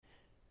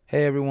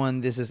Hey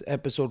everyone, this is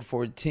episode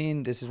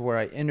 14. This is where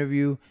I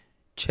interview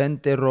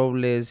Chente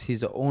Robles.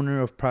 He's the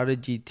owner of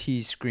Prodigy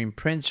T Screen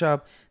Print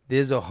Shop.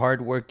 This is a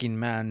hardworking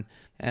man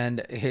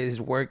and his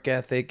work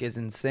ethic is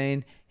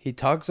insane. He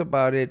talks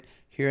about it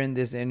here in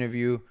this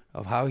interview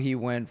of how he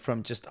went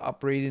from just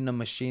operating a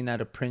machine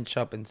at a print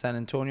shop in San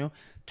Antonio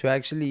to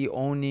actually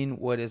owning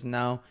what is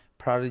now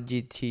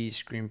Prodigy T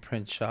Screen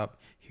Print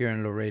Shop here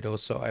in Laredo.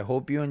 So I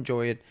hope you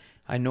enjoy it.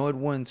 I know it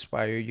will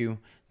inspire you.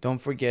 Don't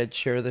forget,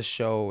 share the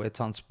show. It's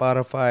on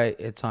Spotify.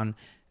 It's on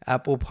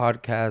Apple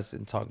Podcasts.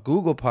 It's on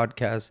Google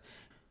Podcasts.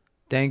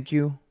 Thank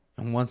you.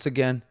 And once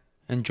again,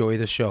 enjoy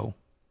the show.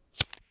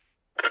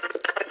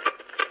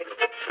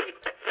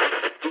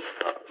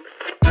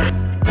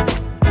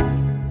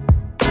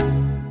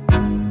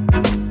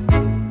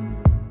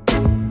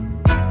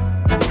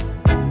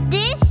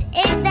 This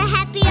is the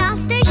Happy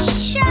Oscar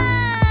Show.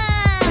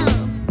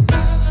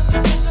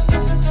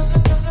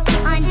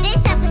 On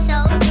this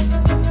episode,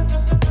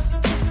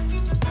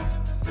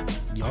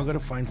 Y'all gotta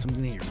find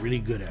something that you're really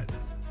good at.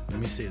 Let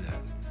me say that,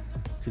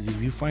 because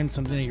if you find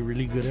something that you're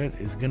really good at,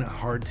 it's gonna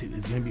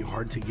be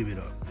hard to give it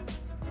up.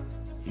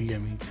 You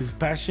get me? Because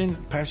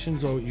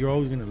passion's you're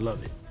always gonna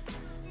love it.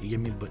 You get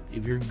me? But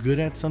if you're good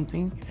at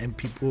something and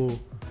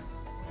people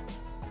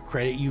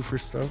credit you for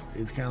stuff,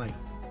 it's kind of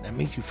like that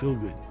makes you feel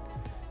good.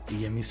 You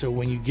get me? So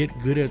when you get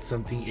good at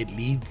something,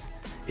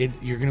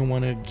 you're gonna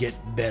want to get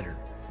better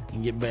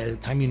and get better. By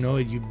the time you know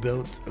it, you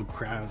built a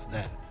craft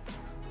that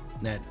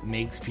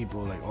makes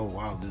people like, oh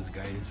wow, this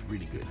guy is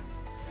really good.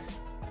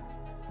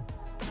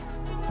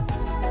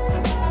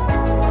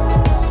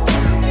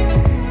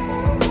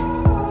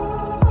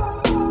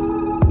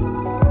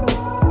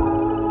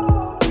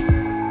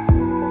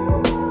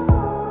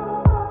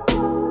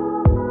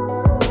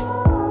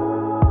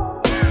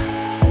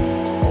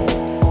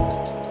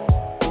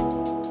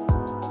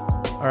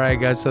 All right,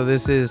 guys. So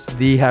this is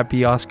the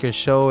Happy Oscar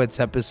Show. It's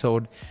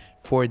episode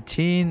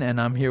 14, and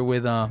I'm here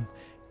with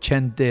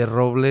Chente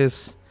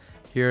Robles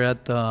here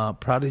at the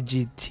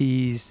Prodigy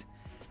Tees.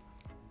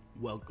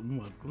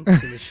 Welcome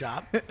to the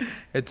shop.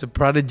 It's a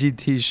Prodigy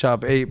Tea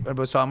shop. Hey,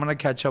 so I'm gonna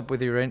catch up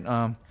with you,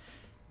 right?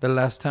 The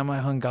last time I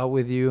hung out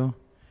with you,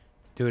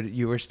 dude,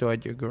 you were still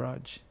at your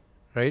garage,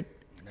 right?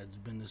 That's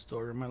been the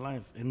story of my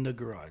life, in the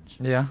garage.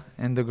 Yeah,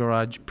 in the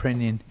garage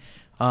printing.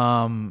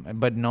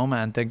 But no,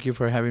 man, thank you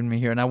for having me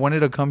here. And I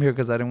wanted to come here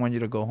because I didn't want you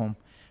to go home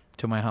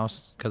to my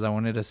house because I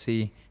wanted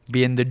to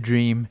be in the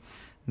dream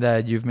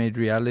that you've made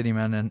reality,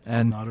 man. And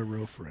I'm not a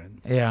real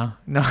friend. yeah,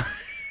 no,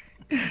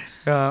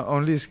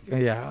 only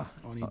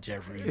Only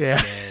Jeffrey,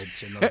 Yeah.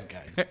 Sketch, and those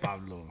guys,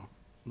 Pablo,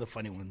 the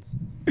funny ones.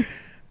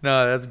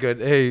 No, that's good.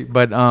 Hey,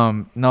 but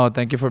no,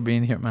 thank you for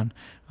being here, man,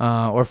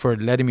 or for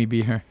letting me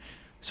be here.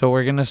 So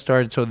we're gonna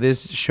start. So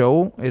this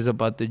show is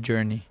about the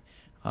journey.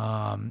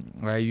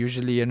 I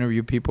usually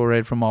interview people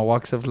right from all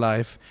walks of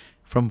life,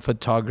 from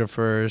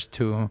photographers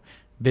to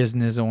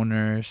business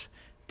owners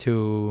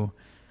to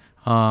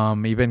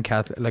even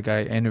Catholic. Like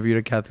I interviewed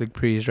a Catholic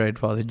priest, right,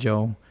 Father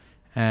Joe,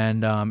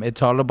 and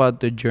it's all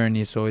about the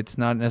journey. So it's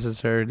not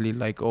necessarily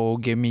like, oh,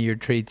 give me your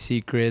trade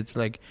secrets.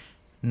 Like,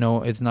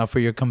 no, it's not for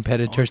your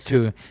competitors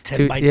to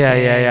 10 by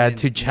yeah 10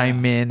 to and-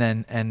 chime in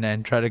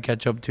and try to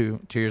catch up to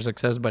your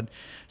success. But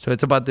so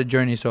it's about the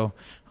journey. So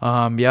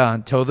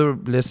tell the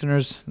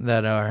listeners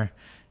that are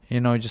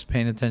just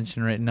paying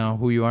attention right now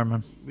who you are,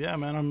 man. Yeah,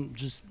 man, I'm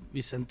just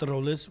Vicente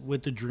Robles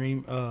with the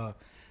dream.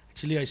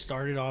 Actually, I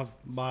started off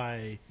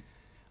by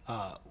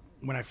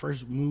when I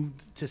first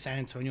moved to San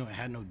Antonio, I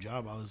had no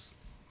job. I was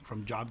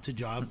from job to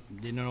job,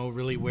 didn't know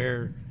really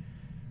where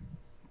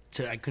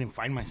I couldn't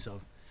find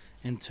myself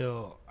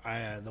until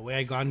the way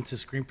I got into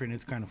screen print.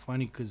 It's kind of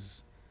funny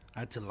because I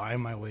had to lie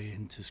my way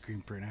into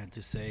screen print. I had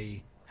to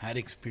say I had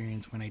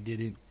experience when I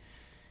didn't,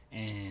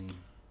 and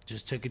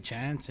just took a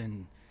chance.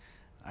 And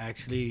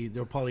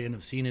they'll probably end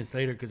up seeing this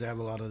later because I have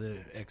a lot of the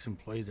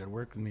ex-employees that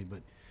work with me.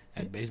 But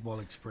at Baseball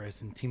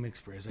Express and Team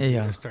Express,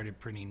 I started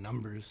printing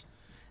numbers,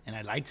 and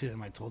I lied to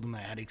them. I told them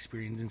I had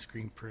experience in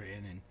screen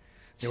print, and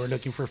they were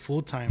looking for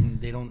full-time.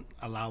 They don't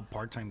allow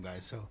part-time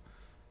guys, so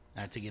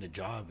I had to get a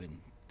job and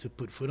to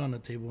put food on the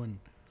table, and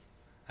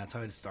that's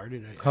how it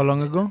started. How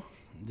long ago?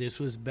 This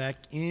was back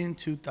in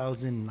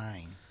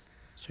 2009.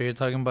 So you're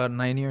talking about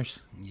 9 years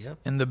Yep.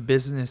 in the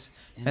business.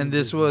 In And the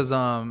this was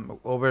business.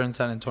 over in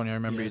San Antonio. I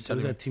remember Yes, you it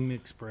was telling me. at Team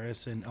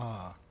Express, and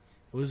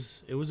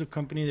it was a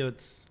company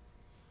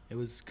it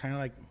was kind of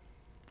like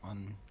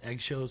on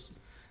eggshells.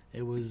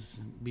 It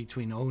was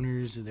between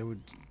owners. They were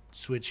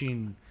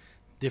switching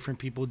different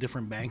people,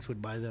 different banks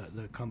would buy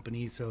the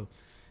company. So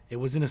it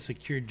wasn't a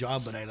secure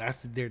job, but I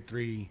lasted there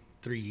three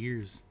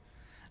years.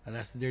 I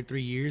lasted there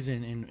 3 years,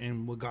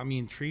 and what got me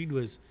intrigued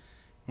was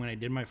when I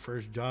did my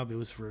first job, it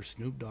was for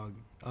Snoop Dogg.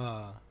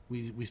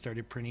 We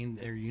started printing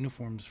their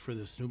uniforms for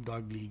the Snoop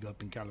Dogg League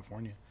up in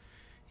California.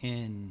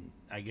 And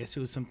I guess it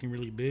was something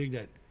really big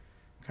that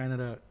kind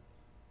of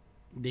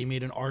they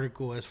made an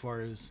article as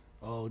far as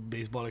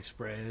Baseball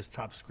Express,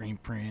 top screen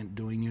print,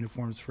 doing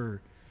uniforms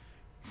for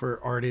for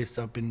artists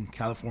up in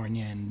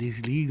California and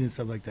these leagues and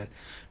stuff like that.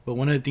 But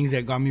one of the things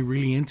that got me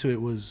really into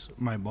it was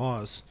my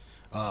boss,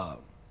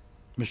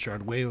 Mr.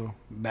 Arguello,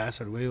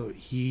 Bass Arguello.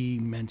 He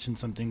mentioned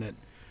something that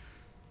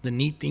the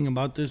neat thing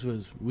about this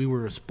was we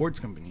were a sports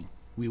company.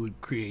 We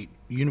would create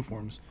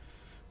uniforms.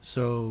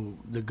 So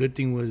the good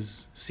thing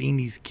was seeing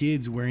these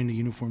kids wearing the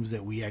uniforms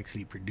that we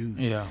actually produce.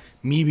 Yeah.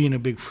 Me being a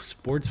big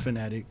sports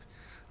fanatic,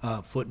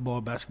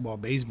 football, basketball,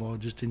 baseball,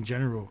 just in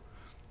general,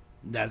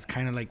 that's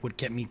kind of like what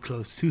kept me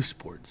close to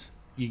sports.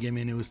 You get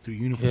me? And it was through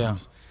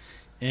uniforms.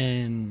 Yeah.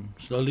 And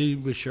slowly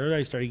but surely,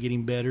 I started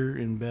getting better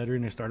and better.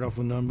 And I started off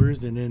with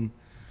numbers, and then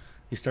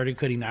they started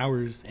cutting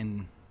hours.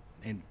 And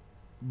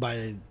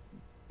by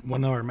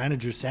one of our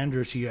managers,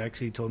 Sandra, she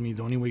actually told me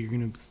the only way you're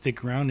going to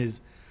stick around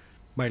is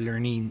by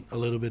learning a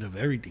little bit of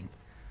everything.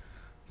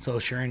 So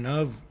sure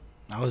enough,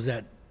 I was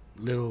that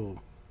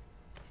little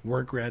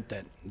work rat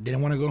that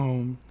didn't want to go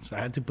home. So I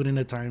had to put in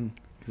the time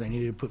because I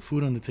needed to put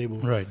food on the table.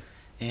 Right.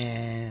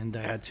 And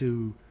I had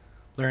to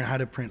learn how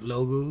to print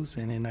logos,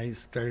 and then I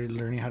started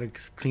learning how to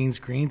clean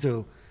screens.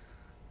 So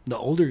the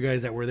older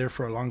guys that were there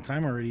for a long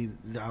time already,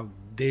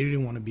 they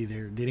didn't want to be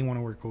there. They didn't want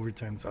to work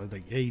overtime. So I was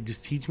like, hey,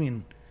 just teach me,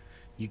 and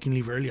you can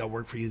leave early. I'll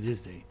work for you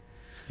this day.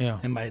 Yeah.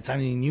 And by the time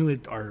they knew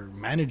it, our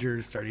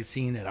managers started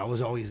seeing that I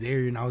was always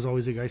there, and I was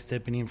always the guy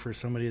stepping in for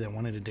somebody that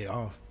wanted a day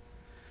off.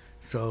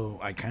 So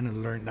I kind of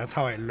learned. That's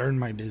how I learned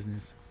my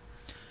business.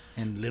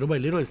 And little by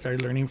little, I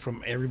started learning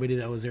from everybody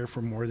that was there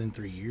for more than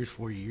 3 years,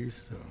 4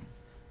 years. So.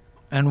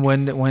 And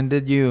when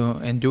did you,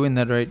 and doing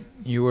that, right,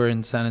 you were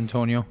in San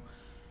Antonio,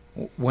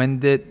 when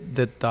did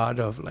the thought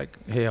of like,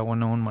 hey, I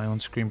want to own my own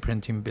screen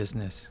printing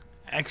business?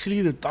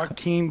 Actually, the thought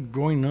came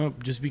growing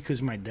up just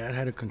because my dad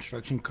had a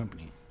construction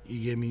company.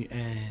 You get me?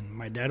 And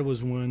my dad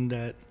was one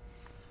that,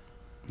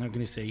 I'm not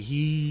going to say,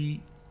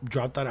 he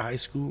dropped out of high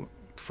school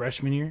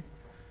freshman year.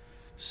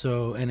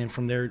 So, and then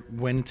from there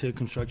went into the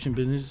construction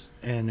business,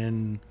 and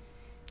then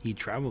he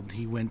traveled.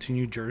 He went to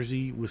New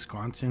Jersey,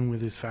 Wisconsin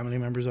with his family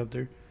members up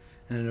there,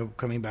 and ended up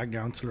coming back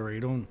down to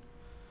Laredo and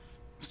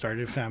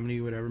started a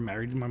family, whatever,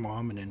 married my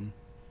mom, and then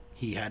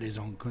he had his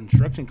own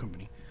construction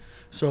company.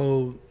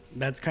 So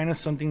that's kind of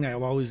something that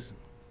I've always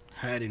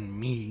had in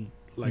me,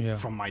 like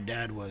from my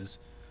dad, was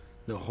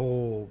the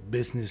whole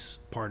business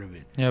part of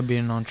it. Yeah,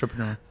 being an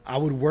entrepreneur. I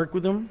would work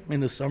with him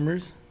in the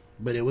summers,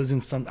 but it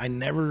wasn't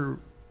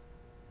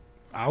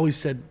I always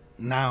said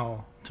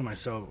now to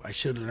myself, I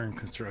should have learned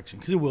construction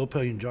because it will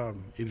pay you a job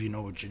if you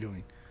know what you're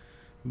doing.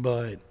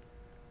 But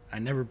I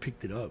never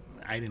picked it up.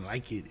 I didn't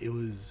like it.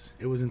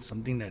 It wasn't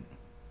something that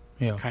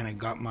kind of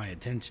got my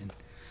attention.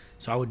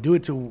 So I would do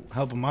it to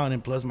help him out,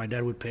 and plus my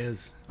dad would pay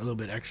us a little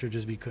bit extra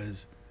just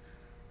because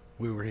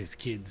we were his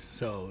kids.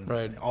 So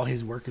all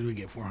his workers would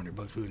get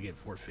 $400. We would get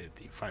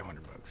 $450, $500.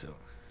 So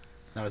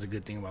that was a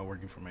good thing about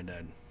working for my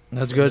dad.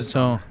 That's good.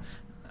 So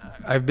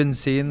I've been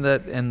seeing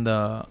that in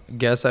the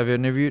guests I've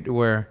interviewed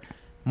where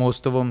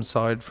most of them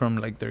saw it from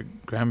like their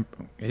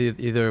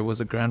either it was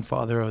a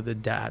grandfather or the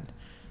dad.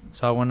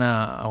 So I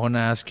wanna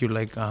ask you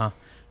like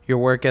your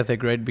work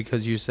ethic, right?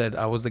 Because you said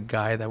I was the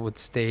guy that would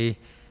stay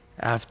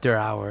after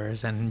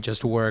hours and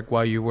just work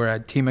while you were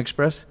at Team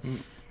Express.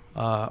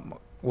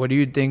 What do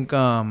you think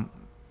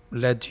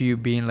led to you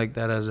being like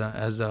that as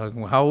a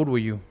how old were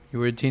you? You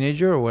were a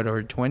teenager or what,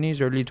 or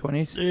 20s, early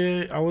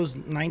 20s? I was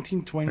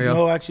 19, 20. Yeah.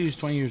 No, actually, I was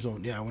 20 years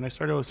old. Yeah, when I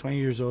started, I was 20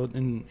 years old.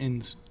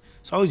 And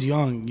so I was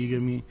young, you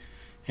get me?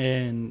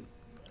 And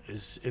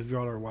if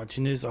y'all are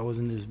watching this, I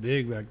wasn't this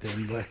big back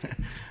then.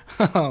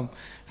 But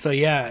so,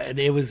 yeah,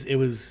 it was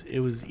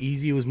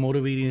easy. It was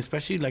motivating,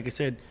 especially, like I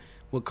said,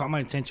 what caught my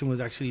attention was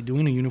actually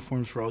doing the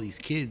uniforms for all these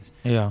kids.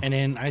 Yeah. And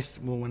then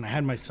when I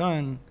had my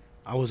son,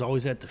 I was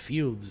always at the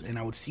fields, and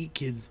I would see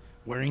kids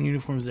wearing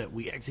uniforms that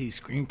we actually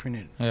screen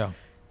printed. Yeah.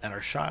 At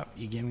our shop,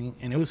 you get me,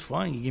 and it was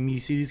fun. You get me. You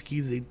see these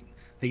kids;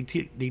 they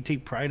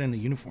take pride in the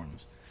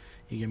uniforms.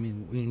 You get me.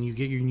 When you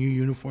get your new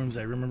uniforms,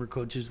 I remember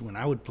coaches when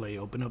I would play,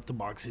 open up the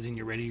boxes, and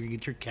you're ready to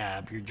get your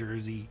cap, your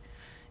jersey,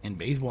 and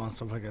baseball and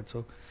stuff like that.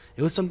 So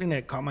it was something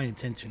that caught my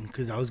attention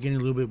because I was getting a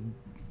little bit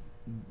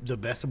the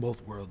best of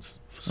both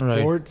worlds,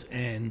 sports,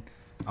 and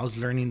I was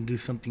learning to do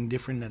something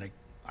different that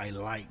I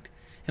liked,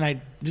 and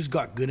I just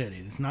got good at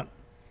it. It's not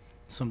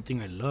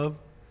something I love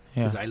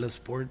because I love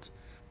sports.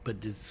 But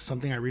it's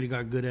something I really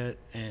got good at,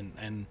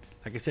 and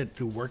like I said,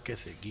 through work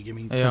ethic. You get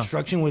me? Yeah.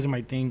 Construction wasn't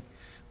my thing,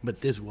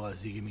 but this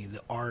was. You get me?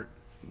 The art,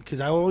 because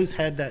I always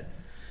had that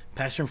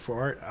passion for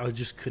art. I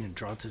just couldn't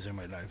draw this in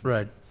my life.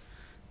 Right.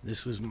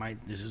 This is my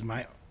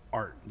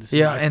art.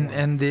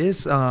 And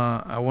this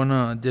I want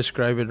to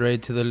describe it right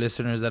to the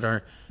listeners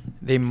that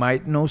they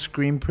might know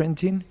screen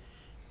printing,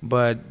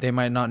 but they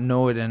might not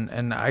know it.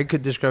 And I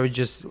could describe it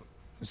just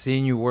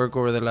seeing you work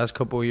over the last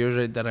couple of years,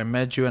 right? That I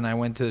met you and I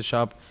went to the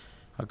shop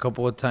a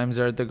couple of times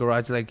there at the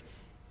garage. Like,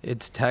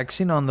 it's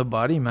taxing on the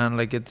body, man.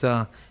 Like, it's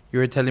you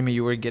were telling me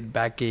you would get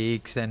back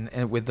aches and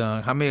with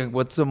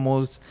what's the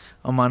most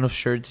amount of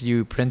shirts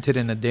you printed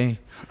in a day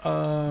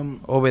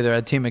over there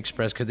at Team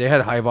Express, because they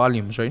had high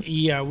volumes, right?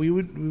 Yeah, we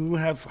would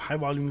have high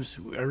volumes.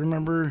 I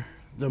remember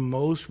the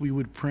most we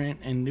would print,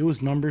 and it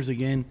was numbers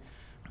again,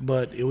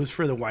 but it was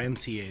for the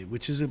YMCA,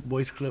 which is a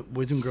boys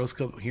and girls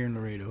club here in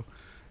Laredo.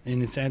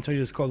 And in San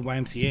Antonio, it's called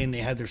YMCA, and they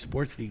had their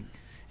sports league.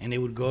 And they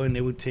would go and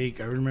they would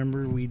take, I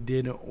remember we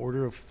did an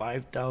order of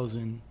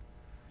 5,000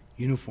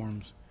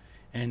 uniforms.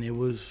 And it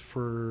was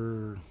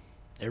for,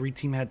 every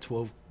team had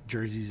 12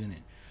 jerseys in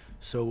it.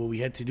 So what we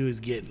had to do is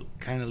get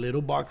kind of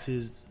little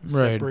boxes,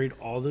 Right. separate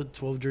all the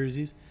 12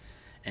 jerseys,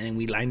 and then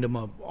we lined them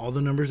up. All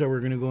the numbers that were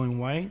going to go in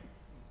white,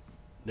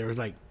 there was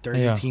like 30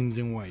 Yeah. teams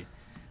in white,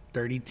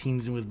 30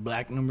 teams with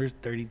black numbers,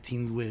 30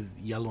 teams with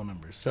yellow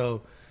numbers.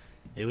 So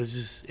it was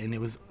just, and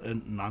it was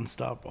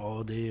nonstop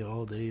all day,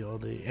 all day, all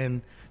day.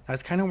 And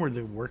that's kind of where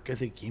the work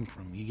ethic came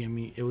from. You get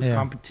me? It was Yeah.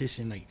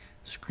 competition. Like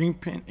screen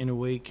print in a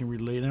way can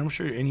relate. And I'm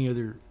sure any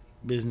other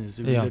business,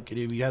 if you Yeah. look at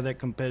it, if you have that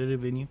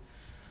competitive in you,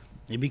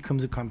 it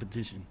becomes a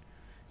competition.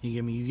 You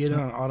get me? You get it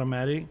on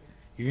automatic,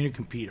 you're gonna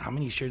compete. How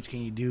many shirts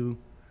can you do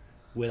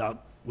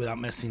without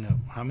messing up?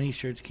 How many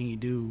shirts can you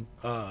do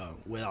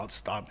without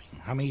stopping?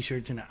 How many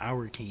shirts in an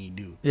hour can you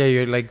do? Yeah,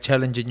 you're like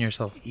challenging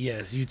yourself.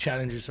 Yes, you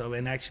challenge yourself,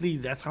 and actually,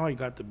 that's how I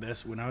got the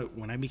best. When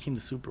I became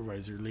the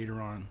supervisor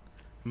later on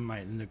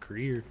in the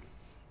career,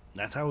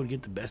 that's how I would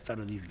get the best out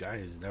of these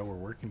guys that were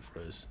working for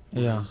us.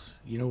 Yeah. Was,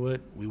 you know what?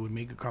 We would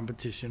make a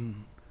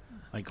competition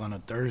like on a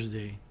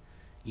Thursday,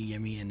 you get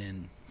me, and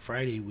then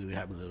Friday we would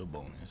have a little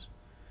bonus.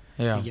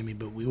 Yeah. You get me?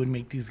 But we would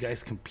make these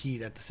guys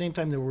compete at the same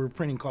time that we're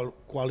printing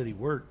quality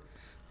work,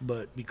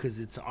 but because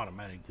it's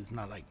automatic, it's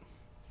not like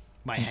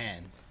by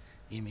hand.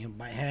 You mean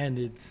by hand?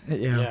 It's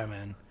Yeah.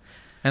 man.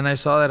 And I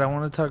saw that. I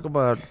want to talk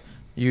about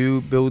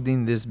you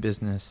building this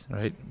business,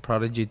 right?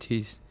 Prodigy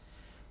Tees.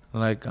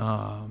 Like,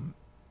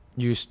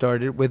 you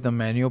started with a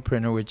manual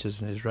printer, which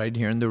is right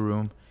here in the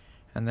room.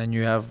 And then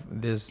you have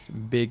this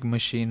big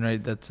machine,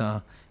 right? That's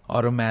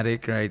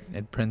automatic, right?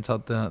 It prints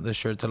out the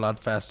shirts a lot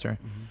faster.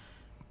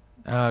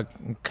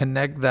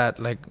 Connect that,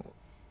 like,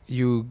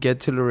 you get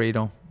to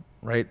Laredo,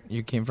 right?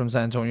 You came from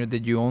San Antonio.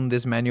 Did you own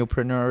this manual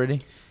printer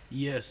already?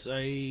 Yes,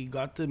 I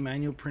got the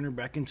manual printer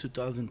back in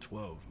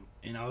 2012,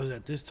 and I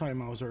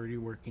was already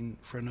working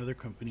for another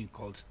company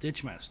called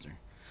Stitchmaster,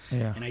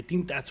 Yeah. and I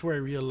think that's where I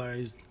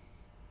realized,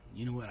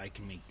 you know what, I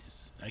can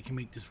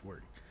make this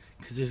work,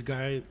 because this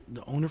guy,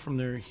 the owner from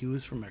there, he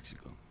was from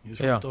Mexico, he was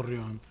from Yeah.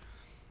 Torreon,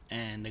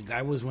 and the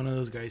guy was one of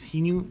those guys.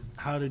 He knew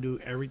how to do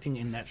everything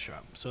in that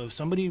shop. So if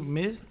somebody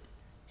missed,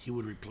 he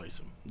would replace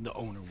them. The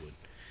owner would,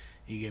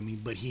 you get me.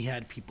 But he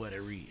had people at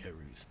every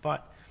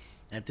spot.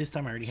 At this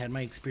time, I already had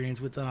my experience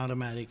with an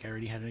automatic. I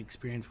already had an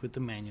experience with the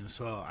manual.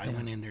 So I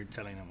went in there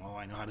telling him, oh,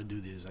 I know how to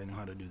do this. I know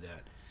how to do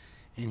that.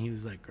 And he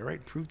was like, all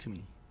right, prove to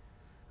me.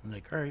 I'm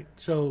like, all right.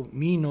 So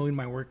me knowing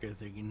my work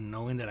ethic and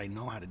knowing that I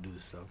know how to do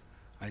this stuff,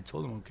 I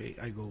told him, okay.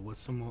 I go,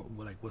 what's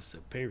the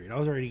pay rate? I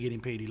was already getting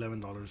paid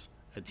 $11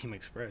 at Team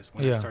Express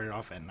when I started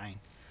off at 9.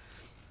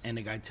 And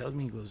the guy tells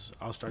me, he goes,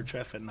 I'll start you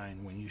off at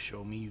 9. When you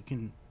show me you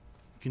can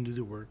do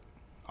the work,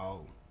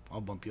 I'll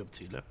bump you up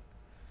to 11.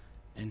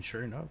 And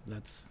sure enough,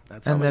 that's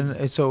And how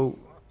then, so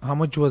how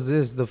much was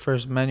this, the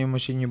first manual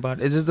machine you bought?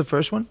 Is this the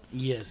first one?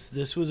 Yes,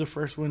 this was the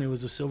first one. It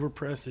was a silver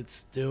press. It's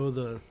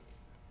still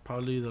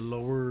probably the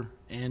lower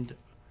end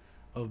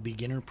of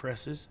beginner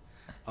presses.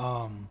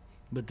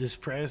 But this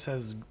press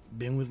has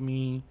been with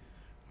me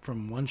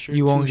from one shirt.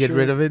 You won't get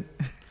rid of it?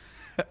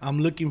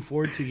 I'm looking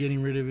forward to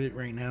getting rid of it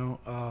right now.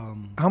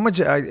 How much?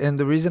 And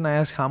the reason I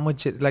ask how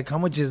much is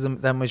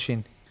that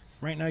machine?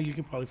 Right now, you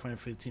can probably find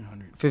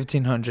 $1,500,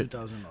 $1,500.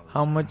 $2,000.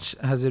 How much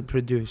has it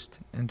produced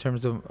in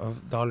terms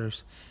of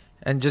dollars?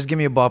 And just give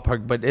me a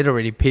ballpark, but it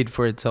already paid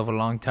for itself a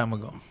long time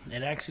ago.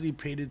 It actually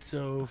paid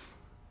itself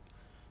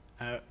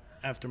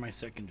after my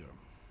second job.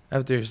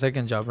 After your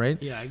second job, right?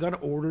 Yeah, I got an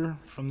order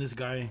from this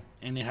guy,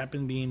 and it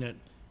happened being that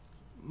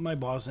my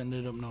boss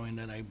ended up knowing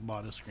that I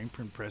bought a screen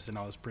print press, and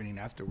I was printing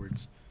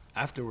afterwards.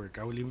 After work,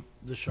 I would leave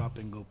the shop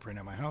and go print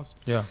at my house.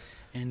 Yeah.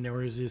 And there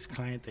was this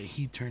client that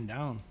he turned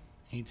down.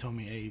 He told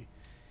me, hey,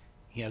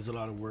 he has a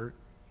lot of work.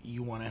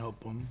 You want to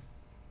help him.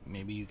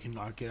 Maybe you can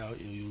knock it out.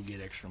 You'll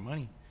get extra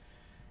money.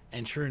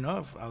 And sure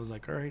enough, I was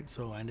like, all right.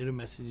 So I ended up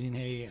messaging,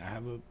 hey, I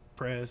have a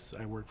press.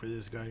 I work for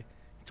this guy.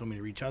 He told me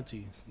to reach out to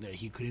you. That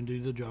he couldn't do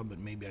the job, but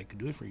maybe I could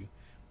do it for you.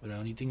 But the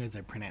only thing is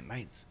I print at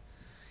nights.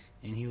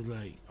 And he was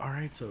like, all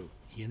right. So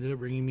he ended up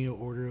bringing me an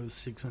order of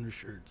 600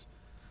 shirts.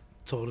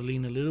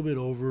 Totaling a little bit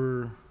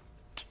over,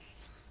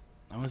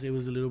 I want to say it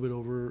was a little bit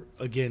over,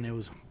 again, it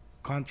was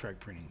contract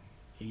printing.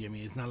 You get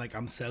me? It's not like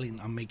I'm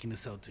making the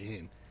sell to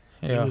him.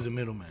 Yeah. He was a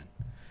middleman.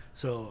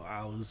 So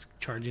I was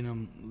charging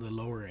him the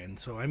lower end.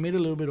 So I made a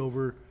little bit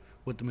over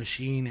with the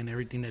machine and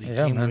everything that it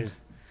came with.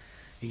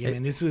 You get me?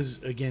 And this was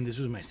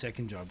my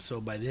second job. So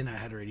by then I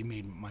had already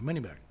made my money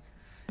back.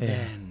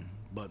 Yeah.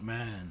 But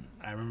man,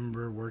 I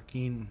remember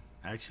working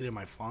actually at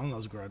my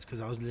father-in-law's garage because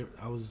that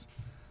was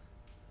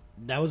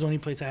the only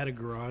place I had a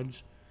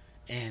garage,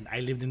 and I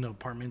lived in the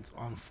apartments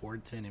on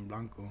 410 in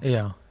Blanco.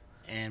 Yeah.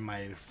 And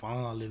my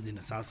father-in-law lived in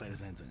the south side of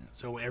San Antonio.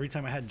 So every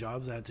time I had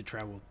jobs, I had to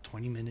travel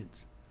 20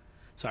 minutes.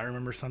 So I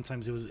remember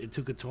sometimes it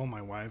took a toll on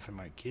my wife and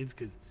my kids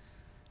because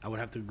I would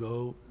have to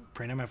go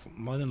print at my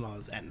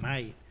mother-in-law's at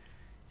night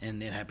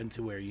And it happened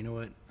to where, you know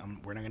what,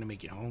 we're not gonna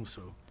make it home.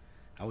 So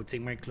I would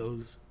take my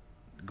clothes,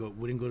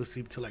 wouldn't go to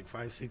sleep till like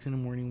 5, 6 in the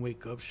morning,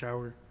 wake up,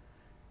 shower,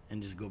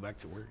 and just go back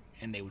to work.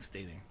 And they would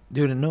stay there.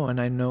 Dude, no,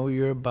 and I know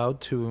you're about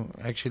to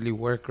actually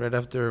work right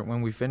after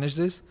when we finish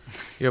this.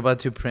 You're about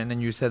to print,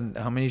 and you said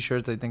how many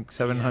shirts? I think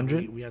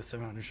 700. Yeah, we have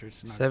 700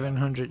 shirts.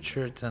 700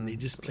 shirts, and they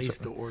just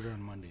placed the order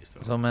on Monday.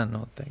 So man,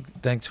 no,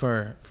 thanks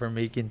for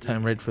making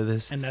time right for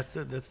this. And that's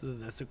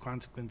the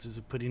consequences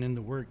of putting in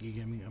the work. You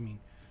get me? I mean,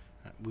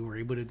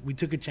 we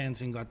took a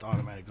chance and got the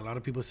automatic. A lot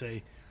of people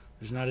say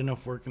there's not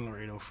enough work in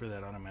Laredo for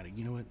that automatic.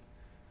 You know what?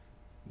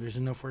 There's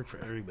enough work for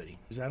everybody.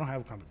 Because I don't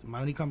have competition. My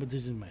only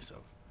competition is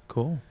myself.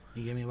 Cool.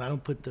 You get me? If I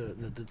don't put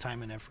the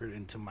time and effort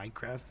into my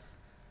craft,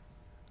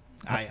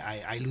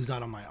 I lose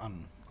out on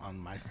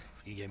my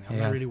stuff. You get me? I'm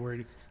not really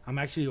worried. I'm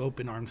actually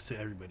open arms to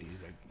everybody.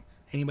 It's like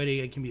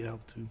anybody I can be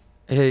helped to.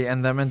 Hey,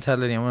 and that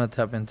mentality, I'm gonna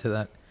tap into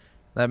that.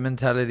 That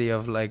mentality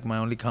of like my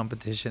only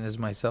competition is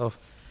myself.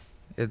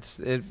 It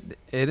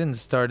didn't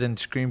start in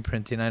screen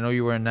printing. I know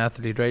you were an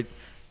athlete, right?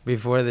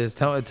 Before this,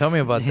 tell me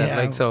about that.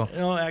 Like so.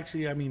 No,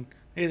 actually, I mean,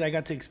 I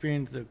got to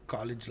experience the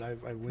college life.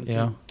 I went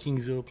to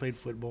Kingsville, played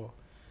football,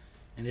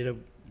 ended up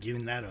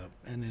giving that up,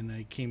 and then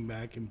I came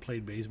back and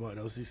played baseball at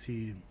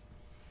LCC. And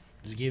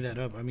just gave that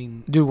up. I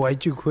mean, dude,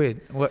 why'd you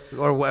quit?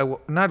 Why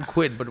not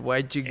quit, but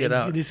why'd you get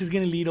out? This is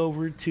gonna lead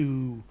over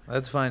to.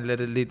 That's fine.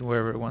 Let it lead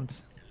wherever it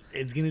wants.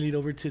 It's gonna lead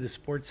over to the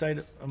sports side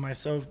of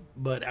myself,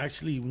 but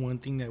actually, one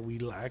thing that we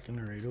lack in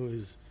Laredo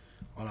is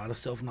a lot of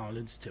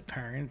self-knowledge to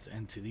parents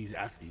and to these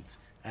athletes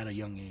at a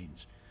young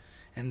age.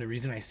 And the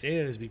reason I say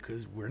that is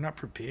because we're not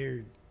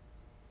prepared.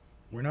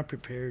 We're not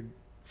prepared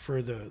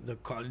for the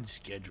college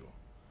schedule.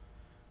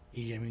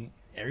 You get me?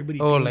 Everybody.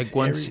 Oh, like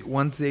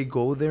once they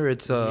go there,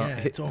 it's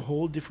it's a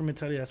whole different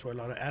mentality. That's why a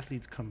lot of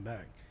athletes come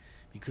back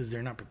because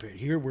they're not prepared.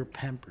 Here, we're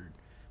pampered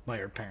by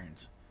our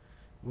parents.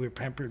 We're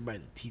pampered by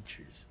the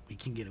teachers. We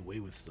can get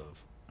away with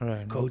stuff.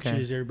 Right.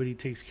 Coaches, everybody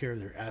takes care of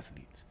their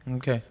athletes.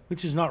 Okay.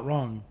 Which is not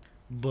wrong,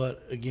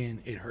 but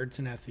again, it hurts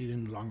an athlete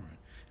in the long run.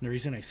 And the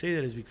reason I say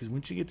that is because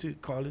once you get to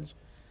college,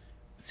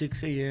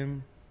 6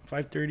 a.m.,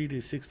 5:30 to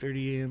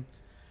 6:30 a.m.,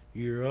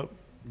 you're up,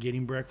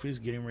 getting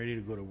breakfast, getting ready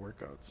to go to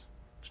workouts,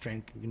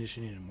 strength and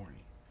conditioning in the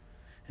morning.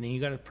 And then you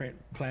got to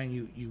plan,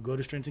 you go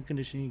to strength and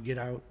conditioning, you get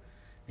out,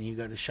 and you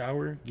got to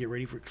shower, get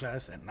ready for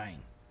class at 9.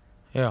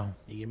 Yeah.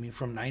 You get me?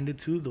 From 9 to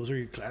 2, those are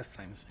your class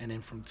times. And then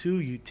from 2,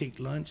 you take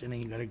lunch, and then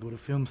you got to go to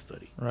film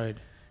study. Right.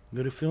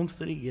 Go to film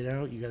study, get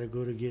out. You got to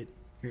go to get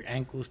your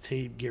ankles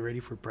taped, get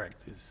ready for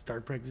practice.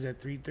 Start practice at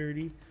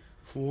 3:30,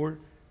 4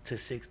 to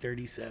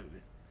 6:37.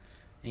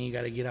 And you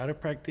got to get out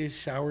of practice,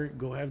 shower,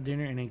 go have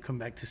dinner, and then come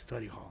back to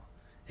study hall.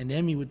 And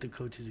then meet with the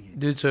coaches again.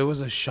 Dude, so it was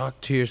a shock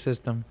to your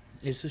system.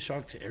 It's a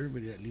shock to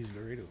everybody that leaves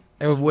Laredo.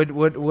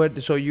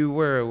 What, so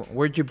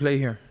where'd you play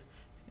here?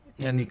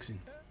 In Nixon.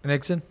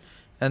 Nixon?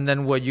 And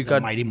then what you the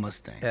got? Mighty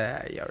Mustangs.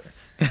 Yeah.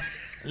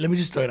 Let me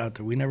just throw it out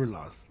there. We never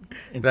lost.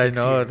 I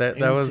know that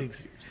was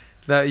 6 years.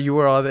 That you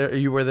were all there.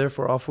 You were there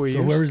for all 4 years.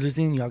 So whoever's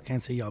listening, y'all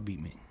can't say y'all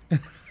beat me.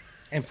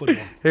 And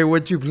football. Hey,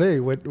 what'd you play?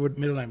 What?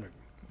 Middle linebacker.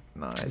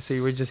 No, so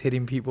you were just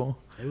hitting people.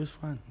 It was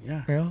fun.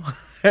 Yeah.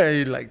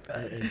 You like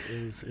that?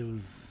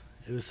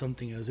 It was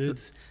something else.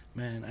 It's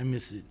man, I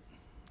miss it.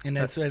 And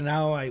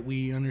now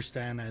we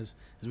understand as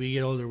we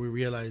get older, we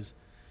realize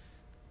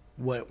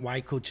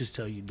why coaches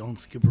tell you don't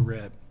skip a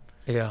rep.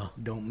 Yeah.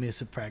 Don't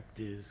miss a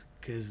practice,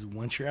 because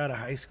once you're out of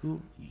high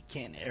school, you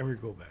can't ever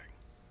go back.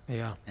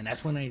 Yeah. And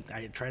that's when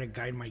I try to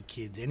guide my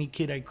kids. Any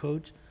kid I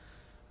coach,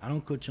 I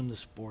don't coach them the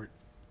sport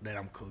that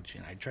I'm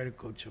coaching. I try to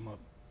coach them up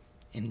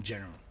in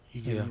general.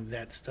 You give me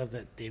that stuff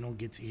that they don't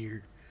get to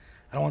hear.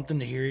 I don't want them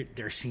to hear it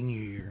their senior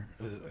year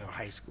of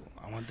high school.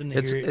 I want them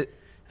to hear it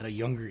at a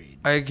younger age.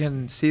 I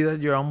can see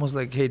that you're almost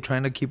like, hey,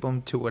 trying to keep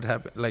them to what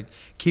happened, like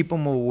keep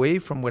them away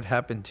from what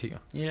happened to you.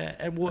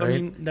 Yeah, well, right?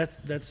 I mean,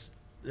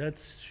 that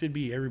should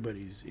be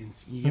everybody's.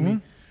 You get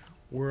me?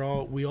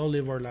 We all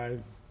live our life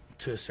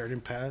to a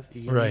certain path.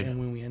 You get right. me? And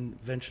when we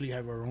eventually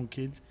have our own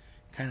kids,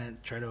 kind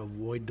of try to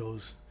avoid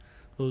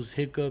those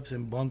hiccups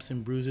and bumps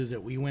and bruises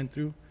that we went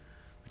through.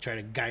 We try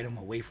to guide them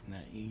away from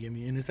that. You get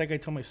me? And it's like I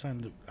told my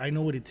son, look, I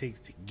know what it takes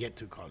to get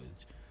to college.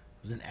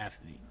 I was an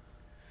athlete,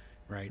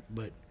 right?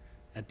 But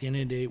at the end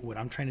of the day, what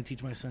I'm trying to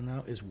teach my son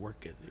now is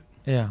work ethic.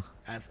 Yeah.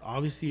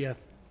 Obviously,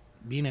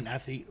 being an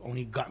athlete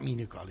only got me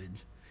to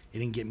college. It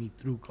didn't get me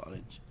through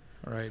college.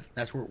 Right.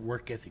 That's where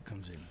work ethic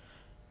comes in.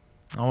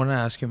 I want to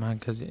ask you, man,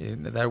 because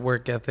that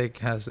work ethic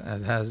has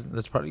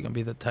that's probably gonna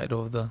be the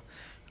title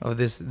of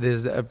this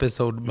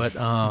episode. But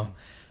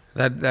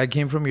that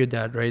came from your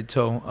dad, right?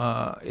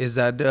 So is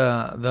that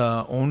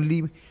the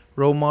only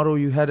role model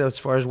you had as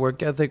far as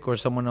work ethic, or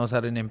someone else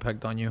had an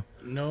impact on you?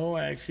 No,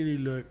 actually,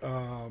 look,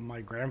 my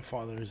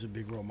grandfather is a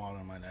big role model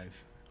in my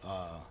life.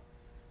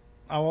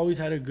 I've always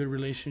had a good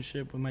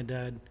relationship with my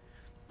dad.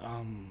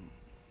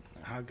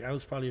 I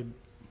was probably a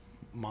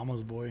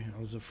mama's boy.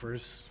 I was the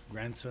first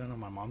grandson on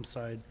my mom's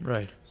side.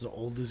 Right. I was the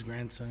oldest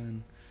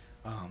grandson.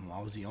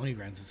 I was the only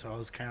grandson, so I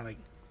was kind of like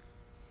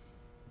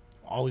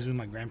always with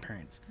my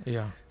grandparents.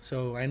 Yeah.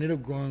 So I ended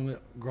up growing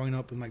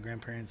up with my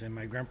grandparents, and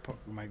my grandpa.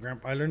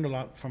 I learned a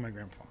lot from my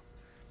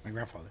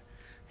grandfather.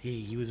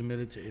 He was a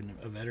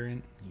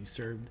veteran. He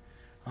served.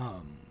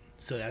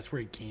 So that's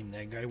where it came.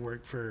 That guy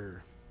worked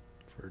for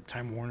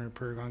Time Warner,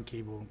 Paragon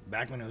Cable,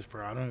 back when it was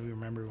Paragon. I don't know if you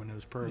remember when it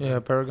was Paragon. Yeah,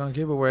 Paragon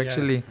Cable. We're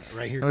actually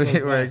right here.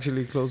 we're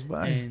actually close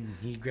by. And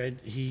he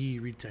graduated.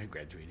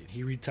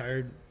 He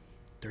retired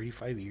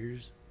 35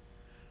 years.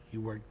 He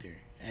worked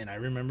there. And I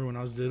remember when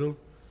I was little,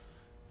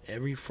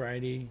 every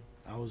Friday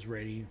I was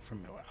ready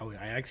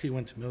I actually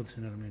went to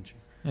Milton Elementary.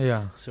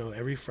 Yeah. So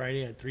every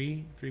Friday at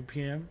 3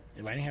 p.m.,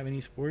 if I didn't have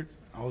any sports,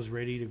 I was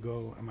ready to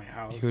go at my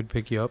house. He would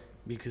pick you up.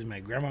 Because my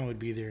grandma would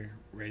be there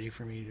ready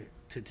for me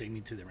to take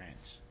me to the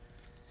ranch.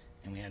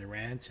 And we had a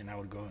ranch, and I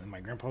would go, and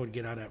my grandpa would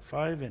get out at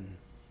 5, and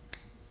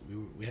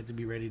we had to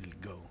be ready to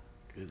go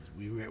because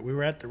we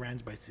were at the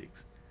ranch by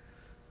 6.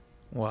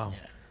 Wow.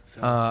 Yeah.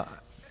 So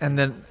and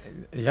then,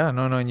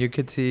 and you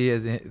could see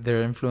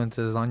their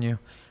influences on you.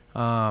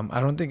 I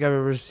don't think I've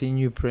ever seen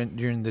you print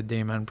during the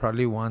day, man.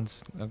 Probably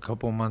once a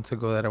couple months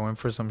ago that I went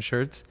for some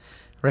shirts,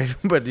 right?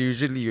 But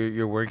usually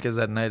your work is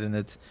at night, and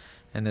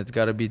it's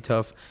got to be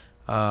tough.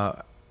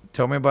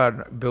 Tell me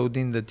about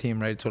building the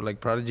team, right? So like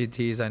Prodigy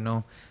Tees, I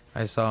know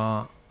I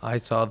saw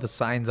the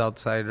signs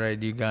outside,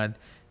 right? You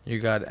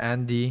got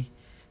Andy,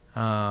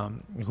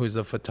 who's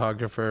a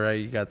photographer, right?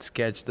 You got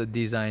Sketch, the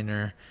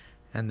designer,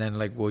 and then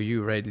like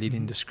you, right,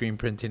 leading the screen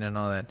printing and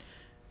all that.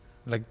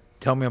 Like,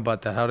 tell me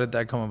about that. How did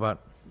that come about?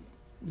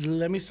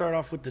 Let me start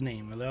off with the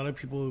name. A lot of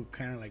people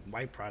kind of like,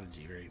 why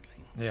Prodigy, right?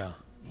 Like, Yeah.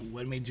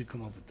 what made you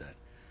come up with that?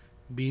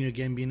 Being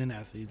an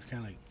athlete, it's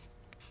kind of like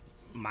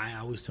I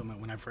always tell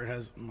when I first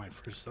had my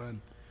first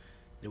son,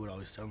 they would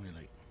always tell me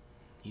like,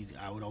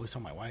 I would always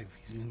tell my wife,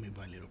 he's gonna be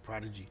my little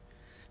prodigy.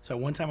 So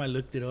one time I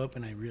looked it up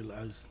and I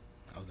realized,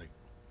 I was like,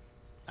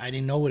 I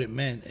didn't know what it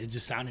meant. It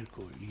just sounded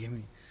cool. You get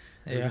me?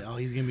 Yeah. Like,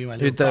 he's gonna be my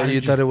little prodigy.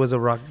 You thought it was a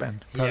rock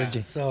band, Prodigy.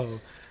 Yeah, so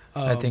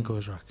I think it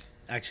was rock.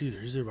 Actually,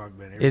 there's a rock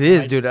band. It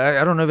is, dude.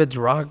 I don't know if it's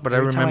rock, but I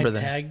remember that.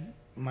 Every time I tag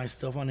my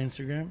stuff on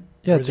Instagram,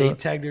 Yeah, or they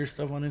tag their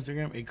stuff on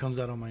Instagram, it comes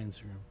out on my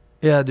Instagram.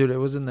 Yeah, dude. It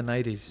was in the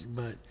 90s.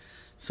 But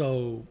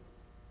so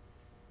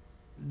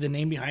the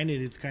name behind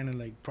it, it's kind of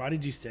like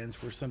Prodigy stands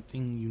for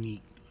something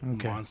unique,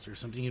 Okay. monster,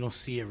 something you don't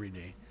see every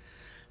day.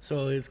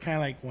 So it's kind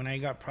of like when I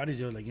got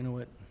Prodigy, I was like, you know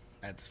what?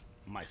 That's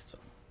my stuff.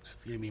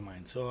 That's going to be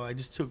mine. So I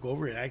just took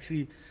over it.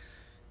 Actually,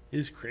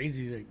 it's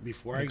crazy. Like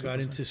before I got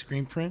into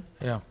screen print,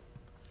 Yeah.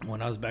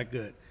 when I was back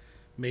at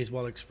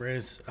Baseball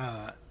Express,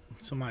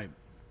 so my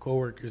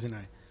coworkers and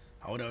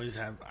I would always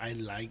I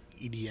like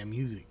EDM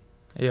music,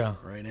 Yeah.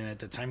 right? And at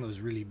the time it was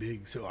really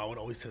big. So I would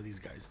always tell these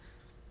guys,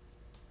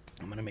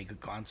 I'm going to make a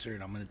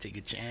concert. I'm going to take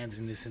a chance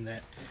and this and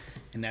that.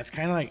 And that's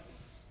kind of like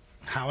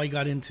how I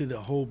got into the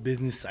whole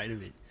business side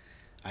of it.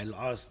 I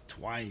lost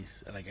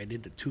twice. Like I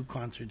did the 2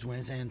 concerts, one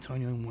in San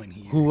Antonio and one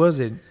here. Who was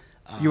it?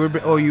 You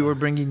were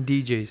bringing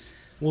DJs.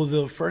 Well,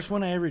 the first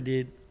one I ever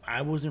did,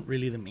 I wasn't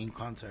really the main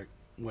contact.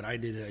 What I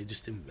did, I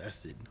just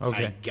invested.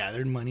 Okay. I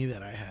gathered money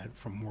that I had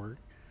from work,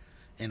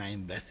 and I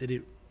invested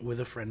it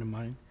with a friend of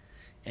mine.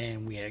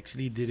 And we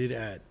actually did it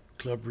at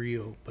Club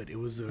Rio, but it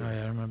was Oh, yeah,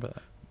 I remember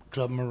that.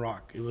 Club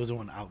Maroc. It was the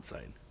one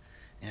outside.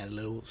 It had a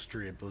little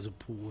strip. There was a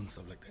pool and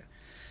stuff like that.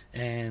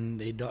 And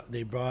they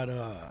brought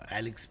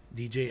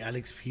DJ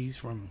Alex Pease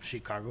from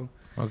Chicago.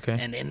 Okay.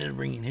 And they ended up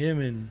bringing him.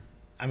 And,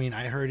 I mean,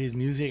 I heard his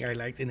music. I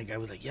liked it. And the guy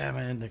was like, yeah,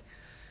 man. Like,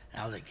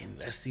 I was like,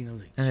 investing. I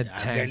was like, And it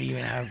shit, I barely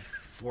even have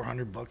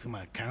 $400 in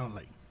my account.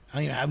 Like, I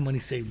don't even have money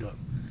saved up.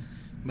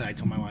 But I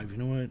told my wife, you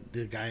know what?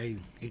 The guy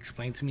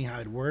explained to me how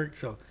it worked.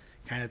 So,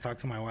 kind of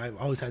talked to my wife.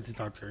 I always had to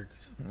talk to her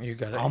because You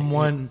got it. I'm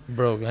one.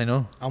 Bro, I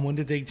know. I'm one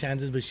to take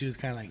chances, but she was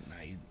kind of like, nah,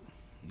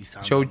 you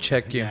sound She'll dumb.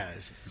 check you. Yeah,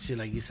 she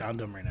like, you sound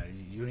dumb right now.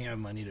 You don't even have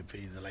money to pay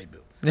the light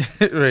bill.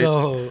 Right.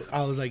 So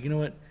I was like, you know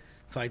what?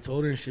 So I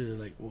told her, and she was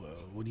like, well,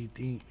 what do you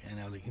think? And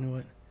I was like, you know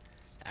what?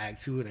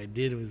 Actually, what I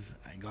did was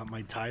I got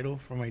my title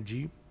for my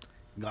Jeep,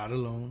 got a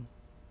loan,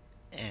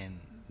 and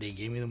they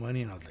gave me the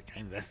money, and I was like, I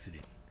invested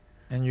it.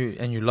 And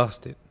you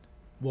lost it.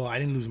 Well, I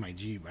didn't lose my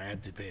Jeep. I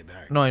had to pay it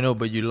back. No, I know,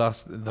 but you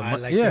lost the I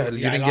money. like Yeah, the-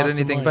 you I didn't get lost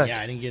the anything money. back.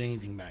 Yeah, I didn't get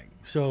anything back.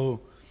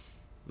 So,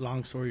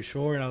 long story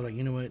short, I was like,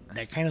 you know what?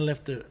 That kind of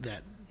left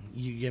that.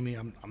 You get me?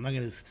 I'm not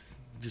gonna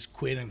just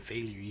quit on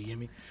failure. You get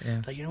me?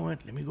 Yeah. Like, you know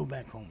what? Let me go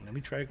back home. Let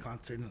me try a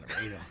concert in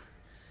Laredo.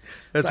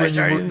 That's So I when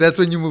started- that's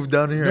when you moved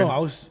down here. No, I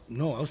was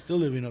still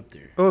living up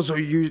there. Oh, so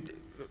you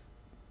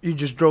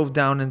just drove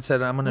down and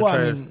said, I'm gonna Well,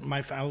 try. I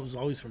mean, I was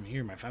always from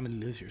here. My family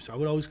lives here, so I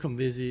would always come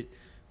visit.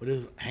 Would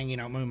was hanging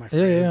out with my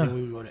friends, yeah. and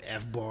we would go to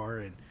F Bar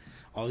and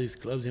all these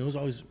clubs. And it was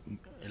always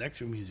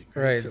electro music,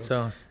 Right.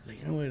 So like,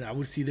 you know what? I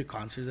would see the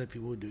concerts that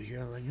people would do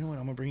here. I was like, you know what?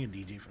 I'm gonna bring a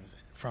DJ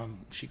from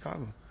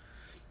Chicago.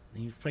 And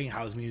he was playing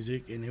house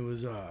music, and it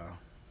was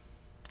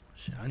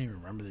shit, I don't even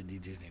remember the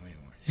DJ's name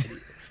anymore.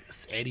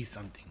 Eddie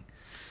something.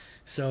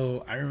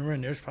 So I remember,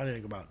 and there's probably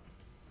like about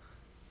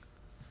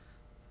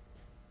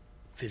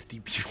 50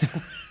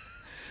 people,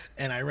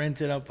 and I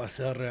rented out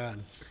Paseo Real.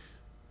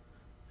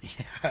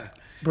 Yeah,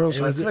 bro, It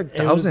so was- it's like it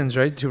was- thousands,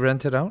 right, to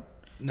rent it out?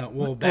 No,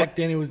 well, back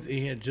then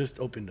he had just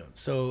opened up,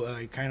 so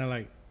I kind of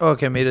like,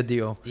 Okay, made a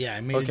deal. yeah,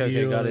 I made Okay, a okay,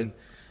 deal. got it.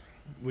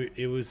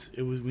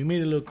 and we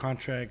made a little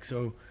contract,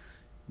 so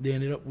we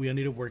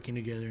ended up working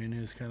together, and it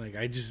was kind of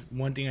like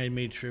one thing I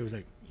made sure was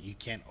like, you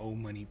can't owe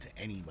money to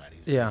anybody.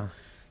 So Yeah.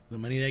 the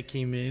money that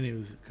came in, it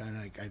was kind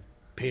of like I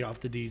paid off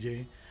the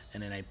DJ,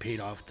 and then I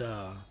paid off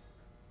the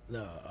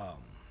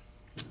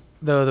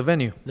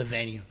venue.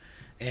 venue,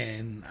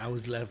 and I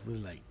was left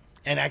with like,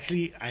 and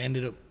actually I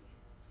ended up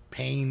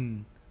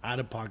paying out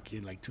of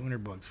pocket like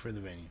 $200 for the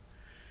venue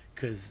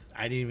because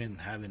I didn't even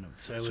have enough.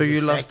 So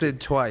You lost it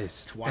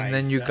twice, and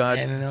then you got.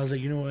 and then I was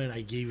like, you know what? I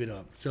gave it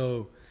up.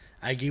 So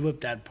I gave up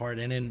that part,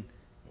 and then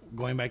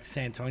going back to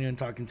San Antonio and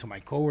talking to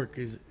my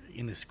coworkers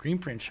in the screen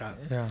print shop.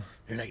 Yeah.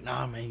 They're like,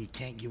 nah, man, you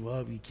can't give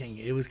up. You can't.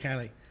 It was kind of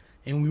like,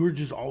 and we were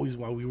just always,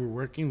 while we were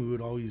working, we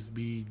would always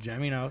be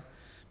jamming out,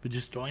 but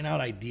just throwing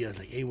out ideas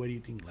like, hey, what do you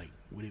think? Like,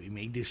 what if you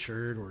made this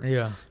shirt? Or,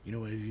 Yeah. you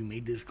know, what if you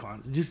made this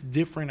just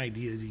different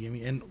ideas, you get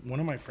me? And one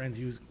of my friends,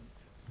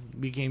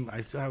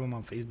 I still have him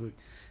on Facebook.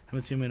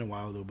 Haven't seen him in a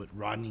while, though, but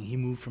Rodney, he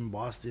moved from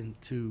Boston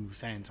to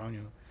San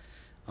Antonio.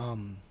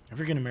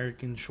 African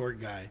American, short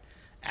guy,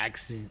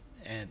 accent,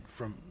 and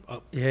from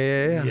up.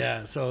 Yeah.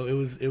 Yeah, so it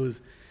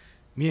was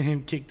me and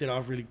him kicked it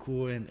off really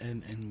cool,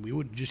 and we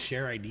would just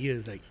share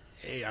ideas like,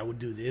 hey, I would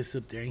do this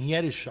up there, and he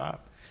had his